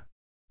Argentina.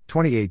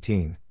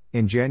 2018,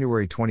 in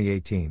January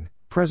 2018,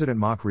 President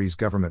Macri's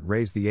government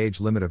raised the age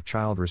limit of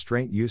child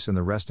restraint use in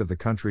the rest of the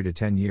country to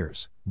 10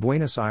 years.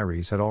 Buenos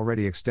Aires had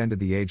already extended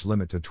the age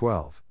limit to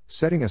 12,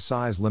 setting a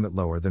size limit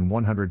lower than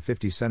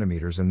 150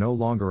 centimeters and no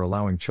longer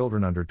allowing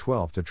children under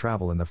 12 to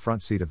travel in the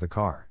front seat of the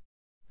car.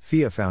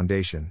 FIA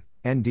Foundation,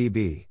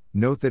 NDB,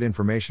 note that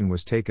information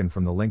was taken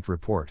from the linked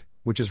report,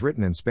 which is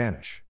written in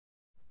Spanish.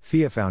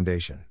 FIA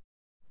Foundation.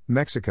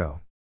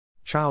 Mexico.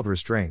 Child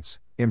restraints,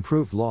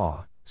 improved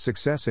law,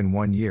 success in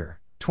 1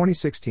 year,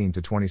 2016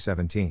 to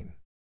 2017.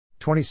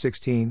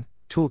 2016,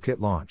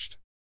 toolkit launched.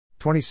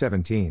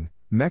 2017,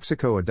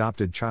 Mexico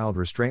adopted child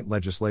restraint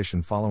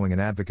legislation following an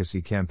advocacy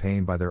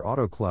campaign by their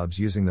auto clubs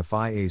using the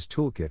FIA's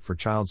toolkit for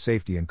child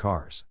safety in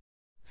cars.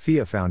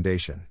 FIA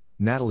Foundation,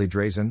 Natalie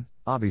Drazen,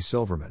 Avi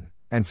Silverman,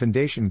 and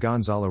Fundación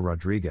Gonzalo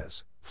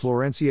Rodriguez,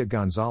 Florencia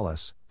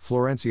Gonzalez,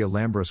 Florencia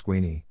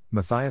Lambrosquini,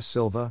 Matthias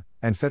Silva,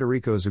 and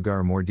Federico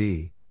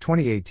Zugarramurdi,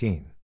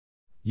 2018.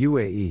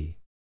 UAE.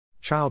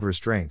 Child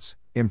restraints,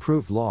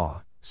 improved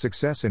law,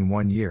 success in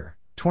 1 year,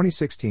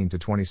 2016 to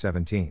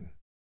 2017.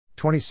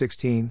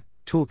 2016,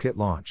 toolkit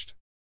launched.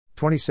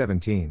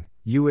 2017,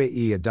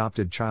 UAE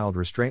adopted child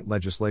restraint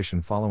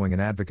legislation following an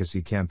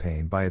advocacy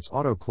campaign by its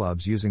auto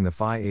clubs using the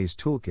FIA's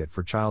toolkit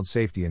for child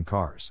safety in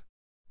cars.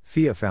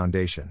 FIA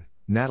Foundation,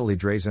 Natalie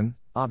Drazen,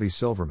 Avi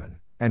Silverman,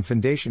 and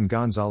Fundación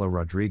Gonzalo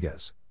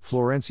Rodriguez,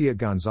 Florencia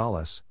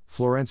Gonzalez,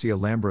 Florencia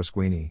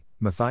Lambrosquini,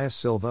 Matthias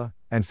Silva,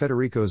 and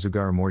Federico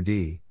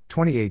Zugarramurdi,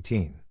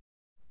 2018.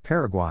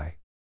 Paraguay.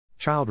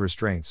 Child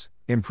restraints,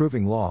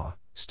 improving law,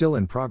 still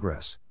in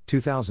progress,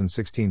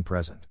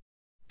 2016-present.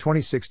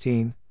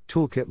 2016,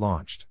 toolkit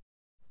launched.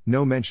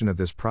 No mention of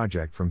this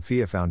project from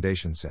FIA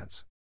Foundation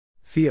since.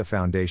 FIA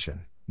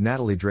Foundation,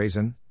 Natalie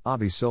Drazen,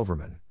 Avi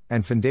Silverman,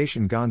 and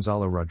Fundación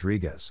Gonzalo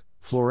Rodriguez,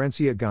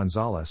 Florencia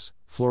Gonzalez,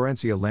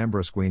 Florencia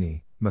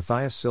Lambrosquini,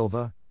 Matthias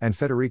Silva, and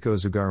Federico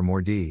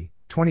Zugarramurdi,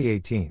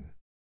 2018.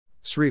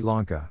 Sri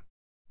Lanka.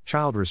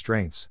 Child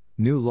restraints,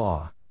 new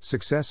law,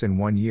 success in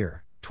 1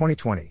 year,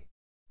 2020.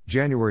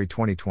 January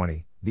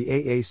 2020, the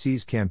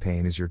AAC's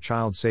campaign Is Your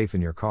Child Safe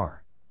in Your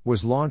Car?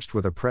 Was launched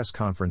with a press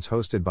conference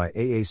hosted by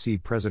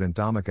AAC President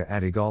Dhamika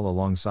Adigal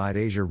alongside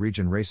Asia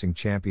Region Racing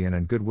Champion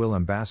and Goodwill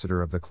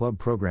Ambassador of the club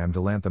program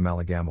Delantha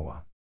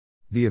Malagamua.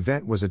 The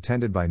event was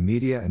attended by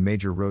media and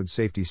major road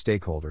safety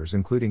stakeholders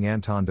including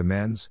Anton de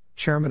Menz,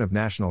 Chairman of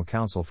National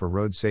Council for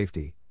Road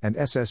Safety, and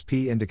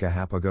SSP Indika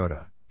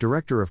Hapagoda,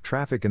 Director of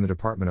Traffic in the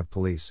Department of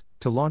Police,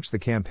 to launch the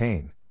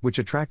campaign, which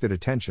attracted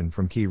attention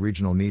from key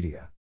regional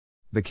media.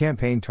 The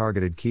campaign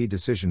targeted key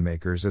decision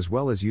makers as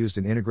well as used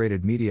an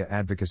integrated media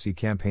advocacy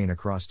campaign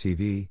across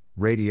TV,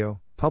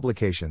 radio,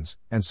 publications,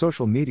 and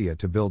social media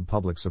to build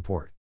public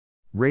support.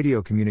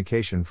 Radio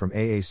communication from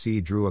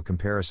AAC drew a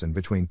comparison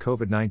between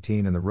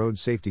COVID-19 and the road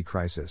safety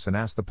crisis and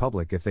asked the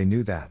public if they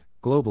knew that,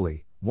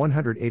 globally,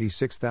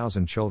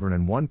 186,000 children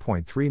and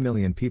 1.3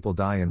 million people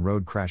die in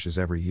road crashes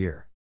every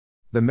year.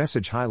 The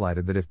message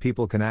highlighted that if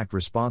people can act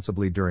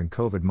responsibly during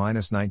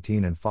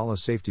COVID-19 and follow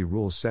safety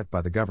rules set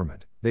by the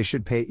government, they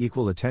should pay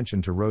equal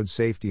attention to road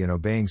safety and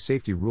obeying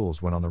safety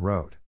rules when on the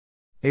road.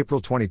 April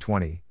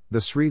 2020,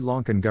 the Sri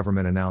Lankan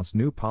government announced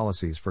new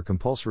policies for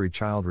compulsory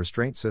child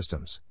restraint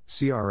systems,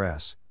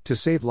 CRS, to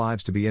save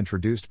lives to be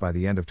introduced by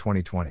the end of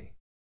 2020.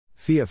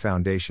 FIA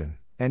Foundation,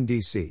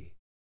 NDC.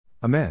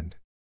 Amend.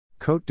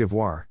 Côte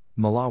d'Ivoire,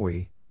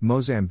 Malawi,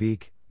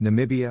 Mozambique,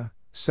 Namibia,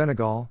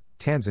 Senegal,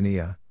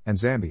 Tanzania, and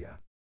Zambia.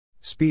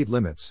 Speed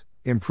limits,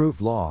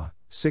 improved law,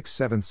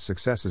 6/7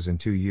 successes in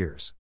 2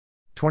 years.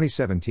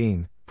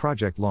 2017,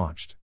 project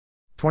launched.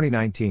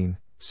 2019,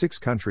 6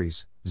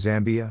 countries,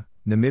 Zambia,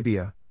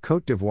 Namibia,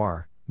 Côte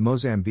d'Ivoire,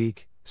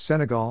 Mozambique,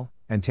 Senegal,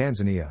 and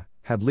Tanzania,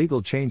 had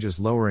legal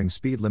changes lowering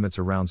speed limits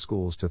around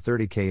schools to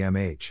 30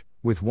 km/h,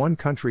 with one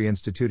country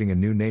instituting a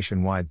new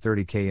nationwide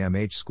 30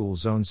 km/h school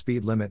zone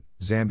speed limit,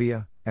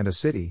 Zambia, and a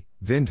city,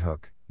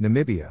 Windhoek,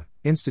 Namibia,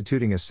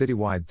 instituting a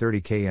citywide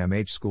 30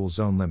 km/h school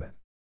zone limit.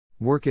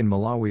 Work in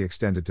Malawi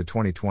extended to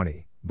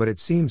 2020, but it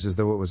seems as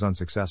though it was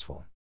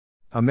unsuccessful.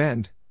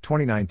 Amend,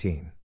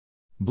 2019.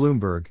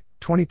 Bloomberg,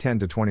 2010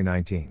 to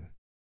 2019.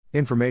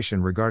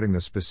 Information regarding the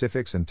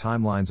specifics and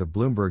timelines of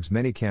Bloomberg's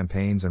many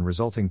campaigns and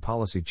resulting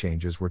policy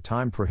changes were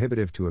time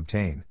prohibitive to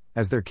obtain,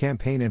 as their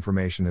campaign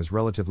information is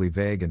relatively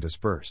vague and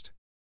dispersed.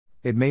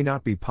 It may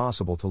not be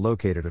possible to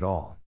locate it at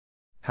all.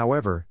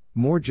 However,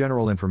 more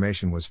general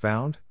information was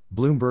found.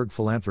 Bloomberg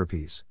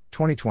Philanthropies,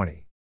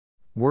 2020.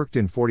 Worked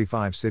in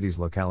 45 cities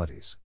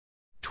localities.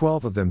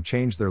 12 of them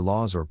changed their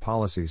laws or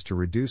policies to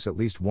reduce at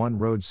least one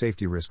road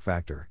safety risk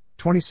factor,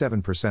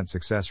 27%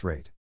 success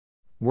rate.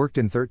 Worked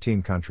in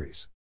 13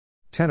 countries.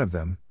 10 of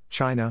them,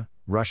 China,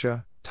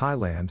 Russia,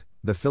 Thailand,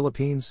 the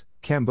Philippines,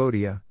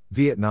 Cambodia,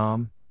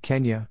 Vietnam,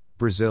 Kenya,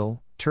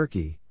 Brazil,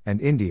 Turkey, and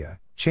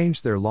India,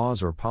 changed their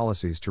laws or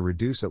policies to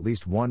reduce at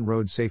least one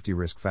road safety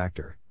risk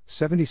factor,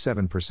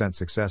 77%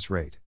 success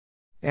rate.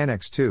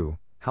 Annex 2,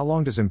 How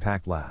long does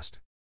impact last?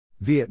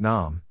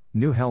 Vietnam,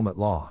 new helmet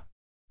law.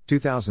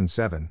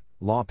 2007,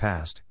 law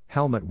passed,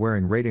 helmet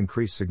wearing rate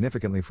increased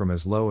significantly from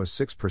as low as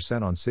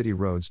 6% on city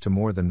roads to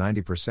more than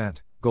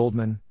 90%,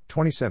 Goldman,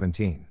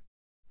 2017.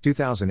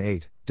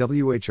 2008,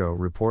 WHO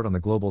report on the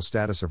global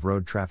status of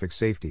road traffic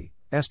safety,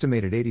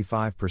 estimated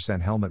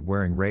 85% helmet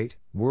wearing rate,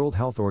 World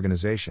Health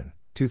Organization,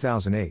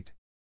 2008.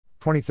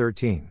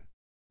 2013.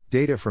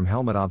 Data from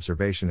helmet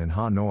observation in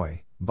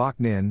Hanoi, Bac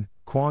Ninh,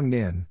 Quang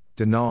Ninh,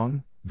 Da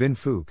Nang, Vinh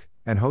Phuc,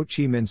 and Ho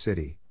Chi Minh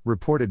City,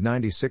 reported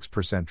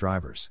 96%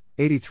 drivers,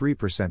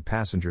 83%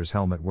 passengers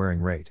helmet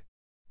wearing rate.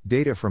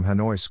 Data from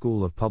Hanoi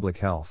School of Public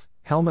Health,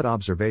 helmet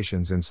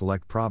observations in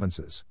select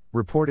provinces,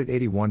 reported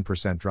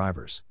 81%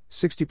 drivers,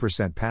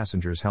 60%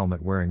 passengers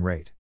helmet wearing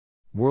rate.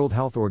 World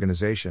Health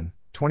Organization,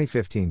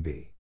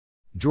 2015b.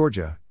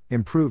 Georgia,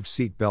 improved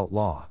seatbelt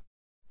law.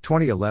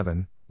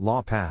 2011,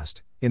 law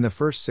passed. In the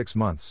first 6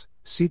 months,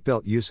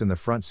 seatbelt use in the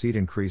front seat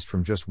increased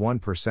from just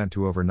 1%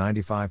 to over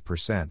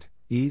 95%.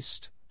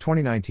 East,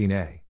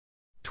 2019a.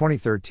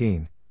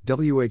 2013,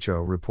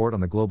 WHO report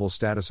on the global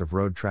status of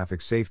road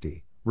traffic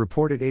safety,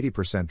 reported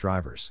 80%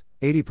 drivers,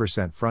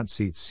 80% front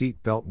seat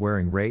seatbelt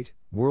wearing rate,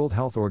 World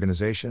Health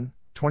Organization,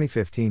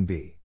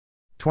 2015b.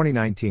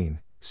 2019,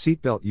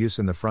 seatbelt use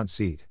in the front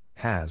seat,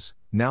 has,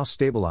 now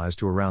stabilized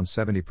to around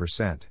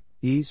 70%.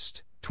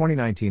 East,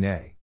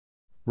 2019a.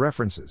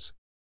 References.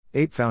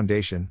 Ape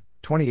Foundation,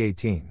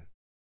 2018.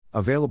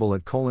 Available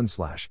at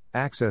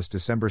 /access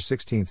December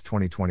 16,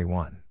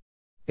 2021.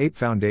 Ape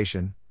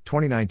Foundation,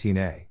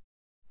 2019a.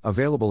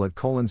 Available at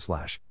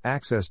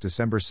 /access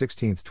December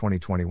 16,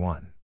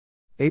 2021.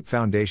 Ape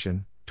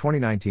Foundation,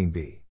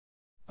 2019b.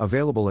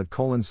 Available at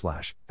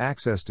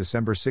 /access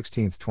December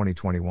 16,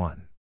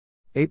 2021.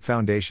 Ape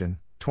Foundation,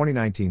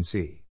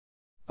 2019c.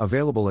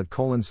 Available at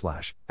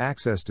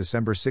 /access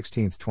December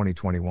 16,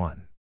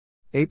 2021.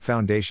 Ape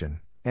Foundation,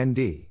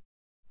 ND.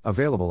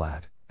 Available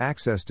at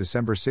Access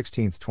December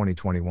 16,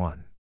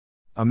 2021.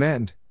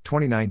 Amend,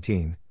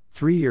 2019,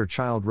 3-year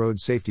Child Road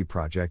Safety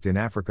Project in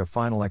Africa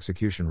Final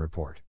Execution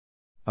Report.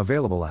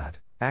 Available at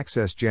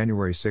Access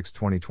January 6,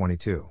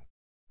 2022.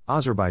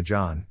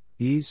 Azerbaijan,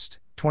 East,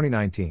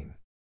 2019.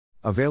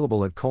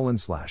 Available at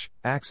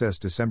 /access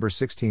December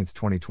 16,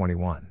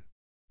 2021.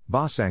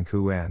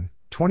 Basankhu N,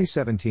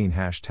 2017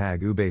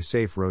 #Ube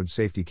Safe Road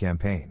Safety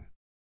Campaign.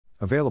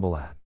 Available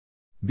at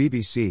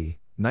BBC,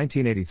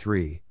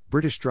 1983,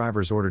 British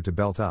drivers ordered to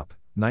belt up,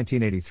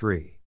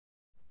 1983.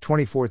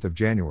 24th of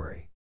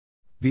January.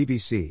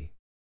 BBC.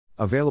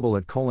 Available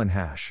at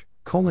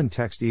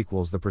 :text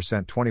equals the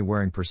 %20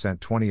 wearing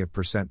 %20 of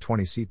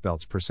 %20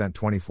 seatbelts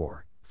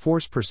 %24,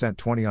 force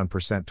 %20 on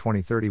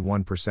 %20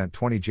 31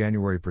 %20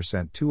 January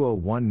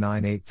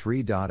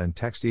 %201983. And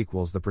text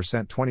equals the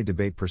 %20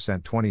 debate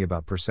 %20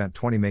 about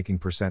 %20 making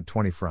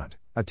 %20 front,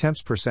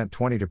 attempts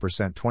 %20 to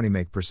 %20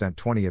 make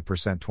 %20 at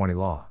 %20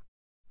 law.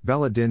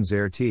 Bella Din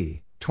Zaire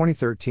T,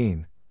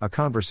 2013, a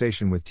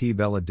conversation with T.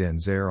 Bella Din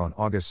Zaire on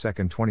August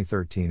 2,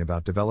 2013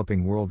 about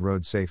developing world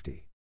road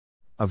safety.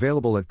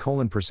 Available at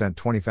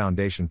 %20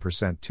 Foundation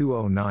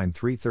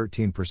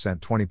 %209313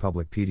 %20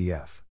 public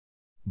PDF.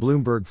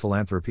 Bloomberg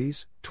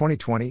Philanthropies,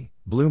 2020,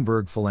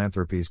 Bloomberg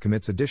Philanthropies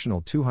commits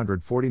additional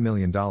 $240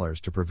 million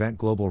to prevent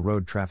global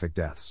road traffic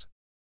deaths.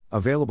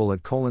 Available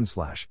at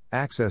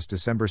 /access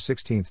December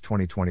 16,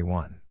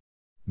 2021.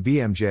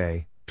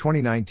 BMJ,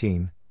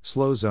 2019,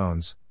 Slow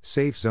Zones,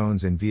 Safe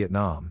Zones in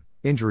Vietnam,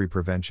 Injury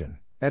Prevention,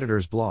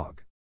 Editor's Blog.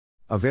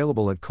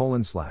 Available at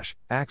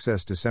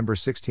 /access December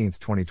 16,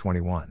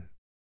 2021.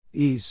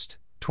 East,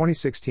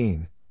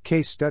 2016,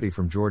 Case Study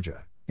from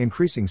Georgia,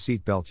 Increasing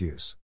Seatbelt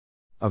Use.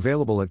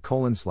 Available at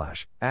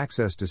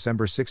 /access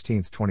December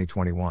 16,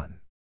 2021.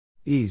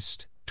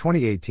 East,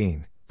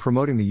 2018,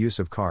 Promoting the Use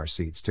of Car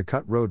Seats to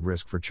Cut Road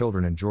Risk for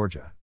Children in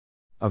Georgia.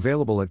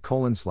 Available at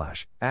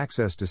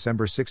 /access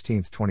December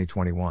 16,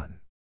 2021.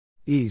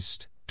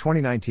 East,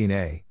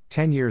 2019a,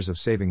 10 Years of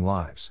Saving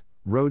Lives,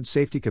 Road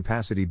Safety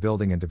Capacity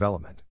Building and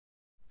Development.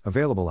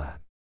 Available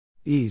at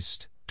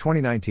East,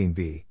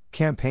 2019b,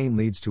 Campaign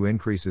Leads to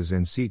Increases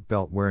in Seat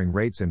Belt Wearing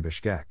Rates in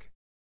Bishkek.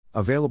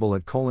 Available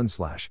at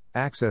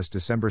 /access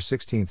December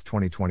 16,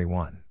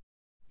 2021.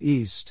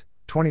 East,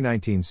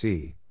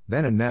 2019c,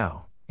 Then and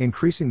Now,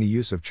 Increasing the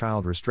Use of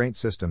Child Restraint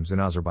Systems in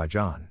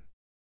Azerbaijan.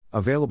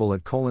 Available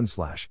at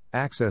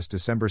 /access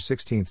December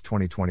 16,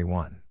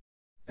 2021.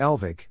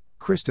 Elvik,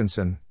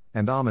 Christensen,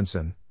 and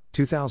Amundsen,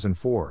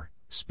 2004,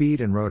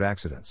 Speed and Road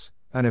Accidents,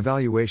 An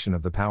Evaluation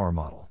of the Power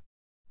Model.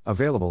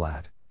 Available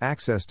at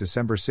Access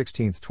December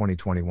 16,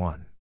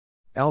 2021.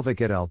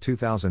 Elvik et al.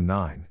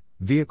 2009,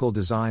 Vehicle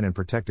Design and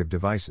Protective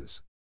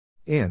Devices.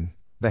 In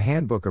The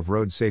Handbook of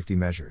Road Safety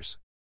Measures.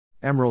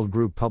 Emerald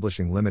Group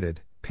Publishing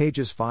Limited,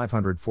 pages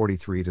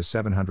 543 to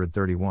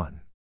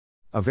 731.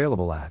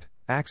 Available at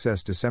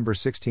Access December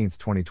 16,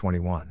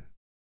 2021.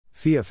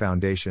 FIA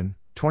Foundation,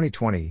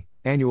 2020,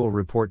 Annual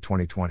Report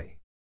 2020.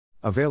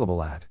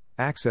 Available at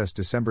Access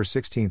December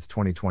 16,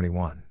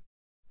 2021.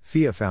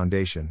 FIA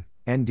Foundation,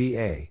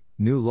 NDA,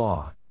 New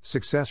Law,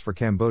 Success for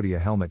Cambodia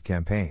Helmet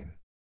Campaign.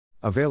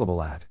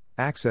 Available at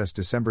Access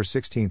December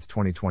 16,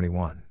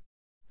 2021.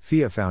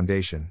 FIA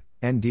Foundation,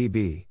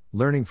 NDB,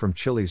 Learning from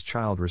Chile's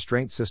Child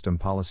Restraint System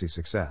Policy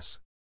Success.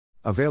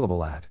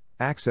 Available at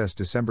Access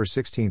December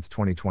 16,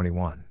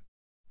 2021.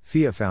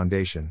 FIA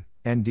Foundation,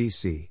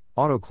 NDC,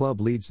 Auto Club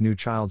leads new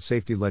child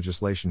safety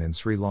legislation in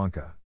Sri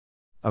Lanka.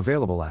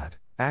 Available at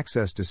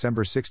Access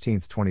December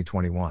 16,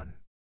 2021.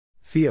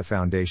 FIA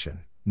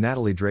Foundation,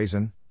 Natalie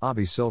Drazen,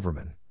 Avi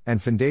Silverman, and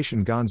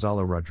Foundation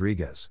Gonzalo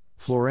Rodriguez,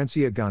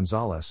 Florencia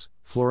Gonzalez,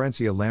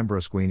 Florencia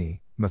Lambrosquini,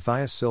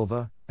 Matthias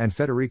Silva, and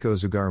Federico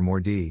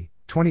Zugaramordi,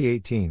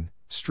 2018,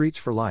 Streets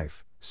for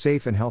Life,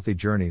 Safe and Healthy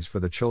Journeys for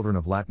the Children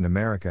of Latin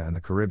America and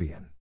the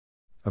Caribbean.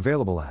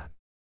 Available at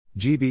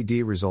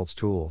GBD Results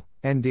Tool,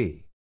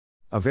 ND.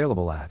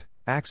 Available at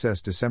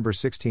Access December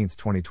 16,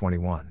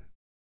 2021.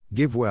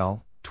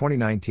 GiveWell,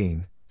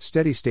 2019,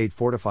 Steady State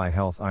Fortify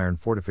Health Iron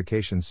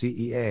Fortification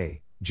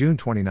CEA, June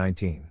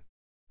 2019.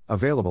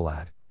 Available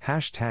at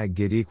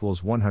 #GID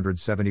equals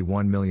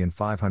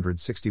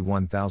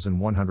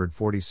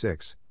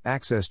 171,561,146,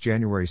 access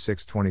January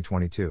 6,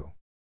 2022.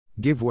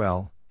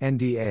 GiveWell,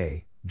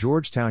 NDA,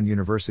 Georgetown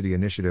University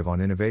Initiative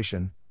on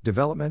Innovation,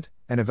 Development,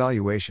 and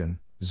Evaluation,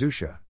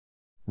 ZUSHA.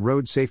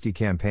 Road Safety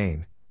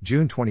Campaign,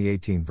 June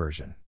 2018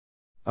 version.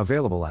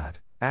 Available at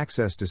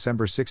access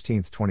December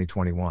 16,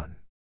 2021.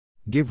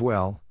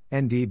 GiveWell,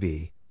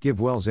 NDB,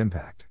 GiveWell's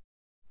Impact.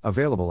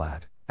 Available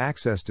at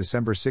access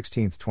December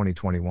 16,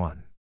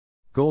 2021.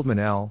 Goldman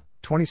L.,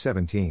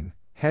 2017,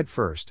 Head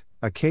First,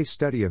 a case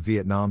study of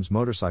Vietnam's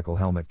motorcycle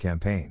helmet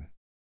campaign.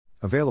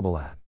 Available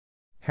at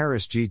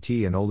Harris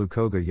GT and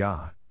Olukoga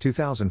Ya,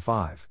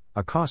 2005,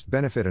 a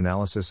cost-benefit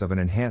analysis of an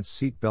enhanced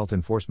seat belt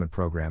enforcement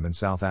program in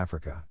South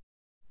Africa.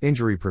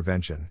 Injury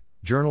Prevention,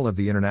 Journal of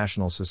the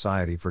International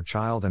Society for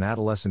Child and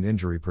Adolescent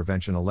Injury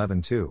Prevention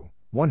 11-2,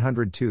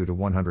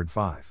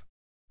 102-105.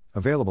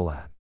 Available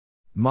at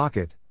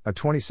Mockit, a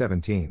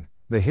 2017,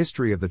 The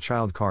History of the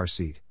Child Car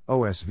Seat,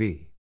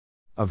 OSV.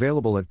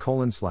 Available at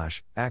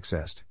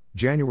 /accessed,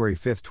 January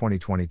 5,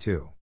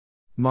 2022.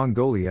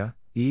 Mongolia,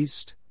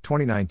 East,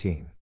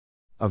 2019.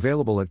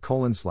 Available at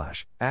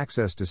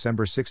 /access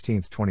December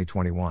 16,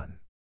 2021.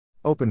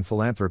 Open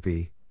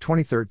Philanthropy,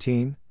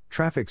 2013,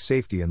 Traffic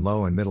Safety in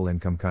Low and Middle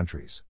Income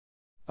Countries.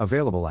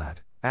 Available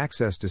at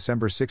access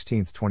December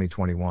 16,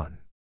 2021.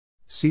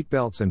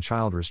 Seatbelts and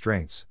Child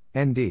Restraints,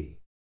 ND.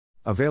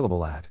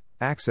 Available at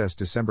access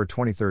December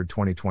 23,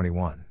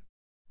 2021.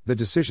 The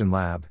Decision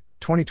Lab,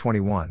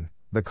 2021,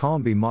 The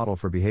Calm B Model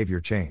for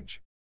Behavior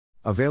Change.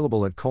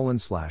 Available at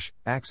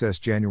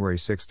 /access January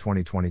 6,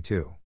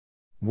 2022.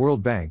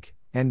 World Bank,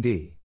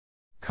 ND.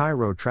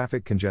 Cairo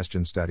Traffic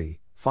Congestion Study,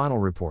 Final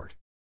Report.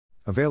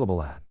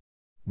 Available at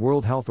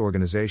World Health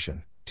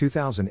Organization,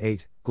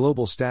 2008,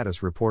 Global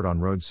Status Report on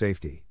Road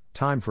Safety,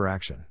 Time for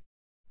Action.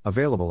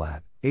 Available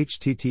at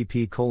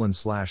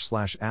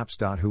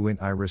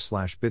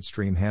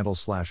http://apps.whoinIris/bitstream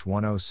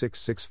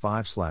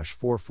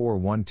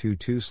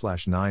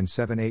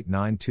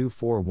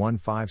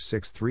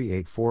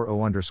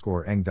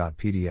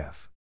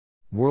handle/10665/44122/9789241563840_eng.pdf.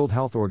 World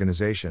Health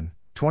Organization,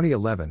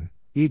 2011,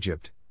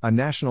 Egypt, A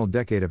National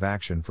Decade of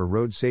Action for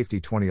Road Safety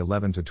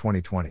 2011 to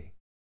 2020.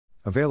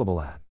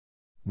 Available at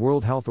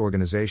World Health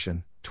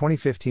Organization,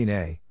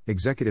 2015a,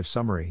 Executive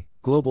Summary,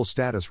 Global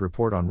Status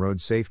Report on Road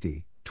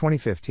Safety,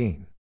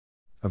 2015.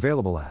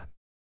 Available at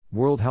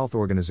World Health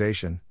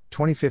Organization,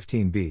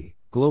 2015b,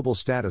 Global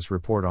Status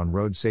Report on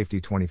Road Safety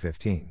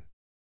 2015.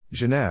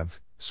 Geneva,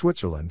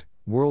 Switzerland,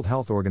 World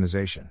Health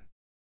Organization.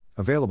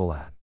 Available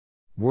at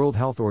World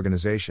Health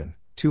Organization,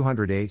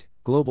 208,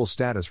 Global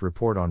Status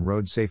Report on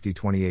Road Safety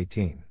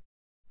 2018.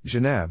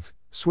 Geneva,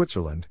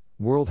 Switzerland,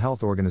 World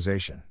Health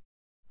Organization.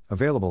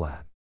 Available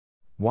at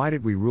Why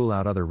did we rule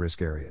out other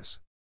risk areas?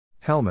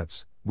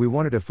 Helmets. We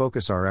wanted to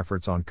focus our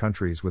efforts on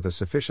countries with a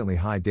sufficiently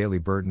high daily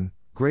burden,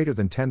 greater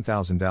than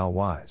 10,000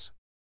 DAL-wise.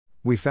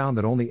 We found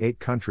that only 8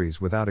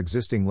 countries without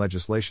existing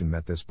legislation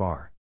met this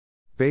bar.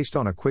 Based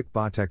on a quick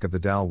BATEC of the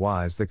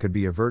DAL-wise that could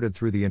be averted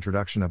through the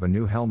introduction of a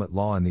new helmet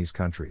law in these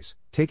countries,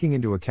 taking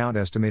into account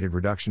estimated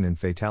reduction in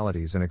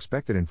fatalities and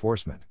expected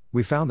enforcement,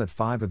 we found that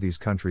 5 of these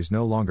countries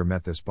no longer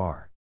met this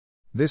bar.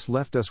 This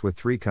left us with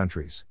 3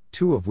 countries,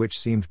 2 of which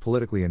seemed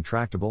politically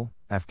intractable,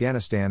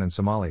 Afghanistan and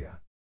Somalia.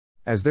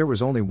 As there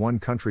was only 1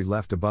 country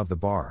left above the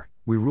bar,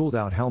 we ruled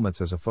out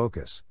helmets as a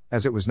focus,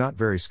 as it was not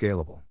very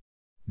scalable.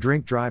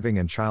 Drink driving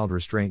and child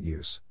restraint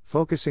use,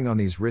 focusing on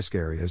these risk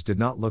areas did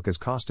not look as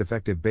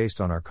cost-effective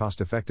based on our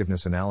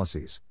cost-effectiveness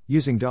analyses,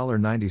 using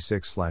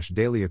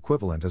 $96/daily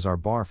equivalent as our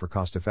bar for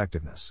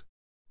cost-effectiveness.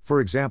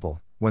 For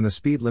example, when the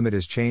speed limit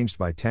is changed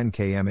by 10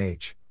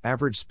 km/h,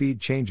 average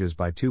speed changes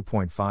by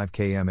 2.5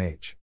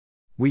 km/h.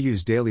 We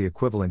use daily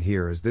equivalent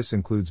here as this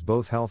includes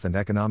both health and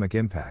economic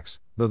impacts,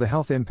 though the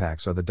health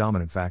impacts are the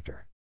dominant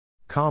factor.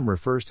 CALM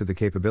refers to the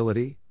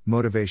capability,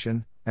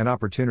 motivation, and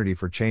opportunity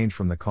for change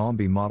from the CALM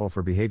B model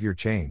for behavior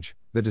change,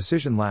 the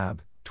Decision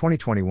Lab,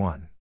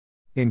 2021.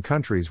 In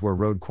countries where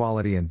road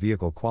quality and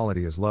vehicle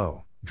quality is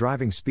low,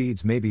 driving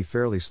speeds may be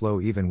fairly slow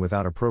even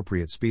without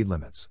appropriate speed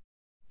limits.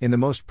 In the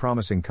most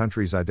promising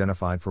countries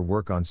identified for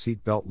work on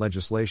seat belt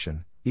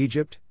legislation,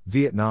 Egypt,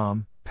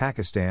 Vietnam,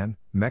 Pakistan,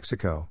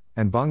 Mexico,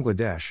 and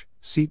Bangladesh,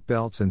 seat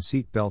belts and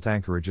seat belt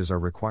anchorages are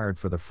required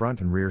for the front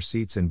and rear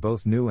seats in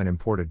both new and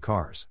imported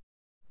cars.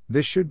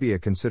 This should be a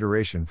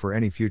consideration for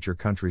any future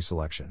country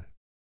selection.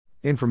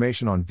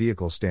 Information on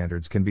vehicle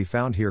standards can be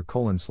found here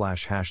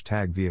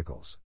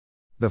 /vehicles.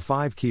 The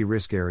 5 key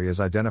risk areas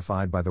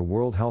identified by the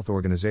World Health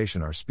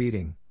Organization are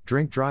speeding,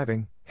 drink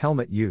driving,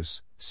 helmet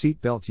use,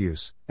 seat belt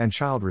use, and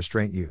child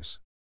restraint use.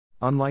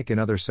 Unlike in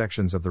other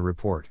sections of the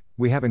report,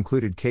 we have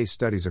included case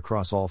studies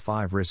across all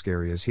 5 risk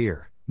areas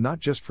here, not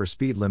just for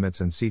speed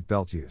limits and seat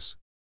belt use.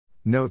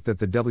 Note that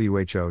the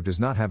WHO does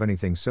not have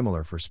anything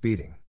similar for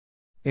speeding.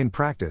 In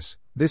practice,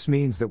 this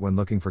means that when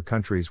looking for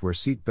countries where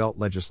seatbelt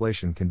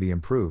legislation can be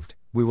improved,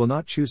 we will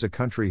not choose a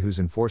country whose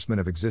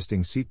enforcement of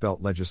existing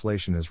seatbelt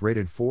legislation is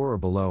rated 4 or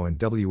below in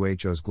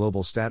WHO's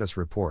Global Status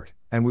Report,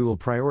 and we will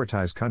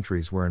prioritize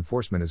countries where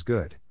enforcement is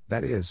good,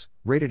 that is,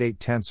 rated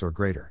 8/10 or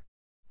greater.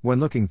 When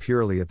looking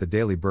purely at the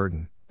daily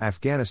burden,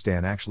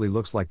 Afghanistan actually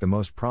looks like the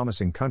most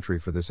promising country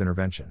for this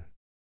intervention.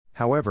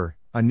 However,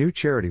 a new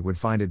charity would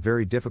find it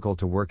very difficult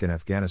to work in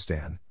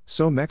Afghanistan,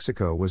 so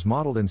Mexico was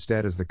modeled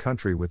instead as the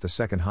country with the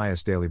second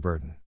highest daily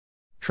burden.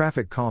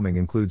 Traffic calming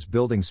includes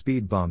building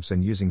speed bumps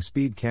and using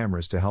speed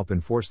cameras to help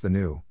enforce the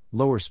new,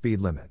 lower speed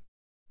limit.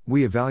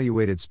 We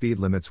evaluated speed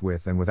limits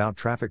with and without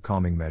traffic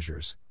calming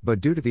measures, but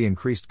due to the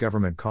increased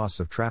government costs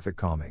of traffic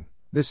calming,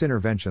 this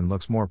intervention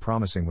looks more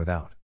promising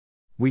without.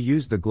 We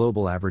used the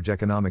global average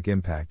economic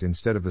impact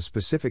instead of the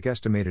specific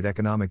estimated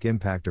economic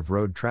impact of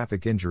road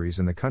traffic injuries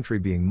in the country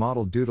being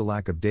modeled due to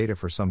lack of data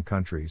for some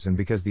countries and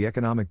because the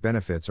economic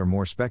benefits are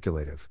more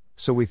speculative,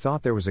 so we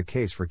thought there was a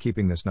case for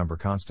keeping this number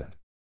constant.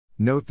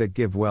 Note that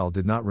GiveWell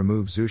did not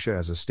remove Zusha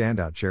as a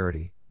standout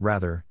charity,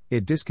 rather,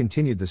 it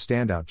discontinued the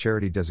standout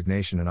charity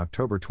designation in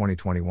October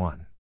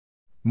 2021.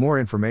 More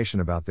information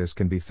about this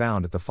can be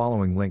found at the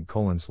following link:/.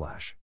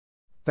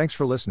 Thanks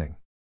for listening.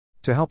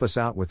 To help us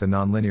out with the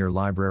Nonlinear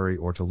Library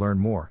or to learn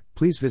more,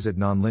 please visit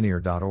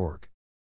nonlinear.org.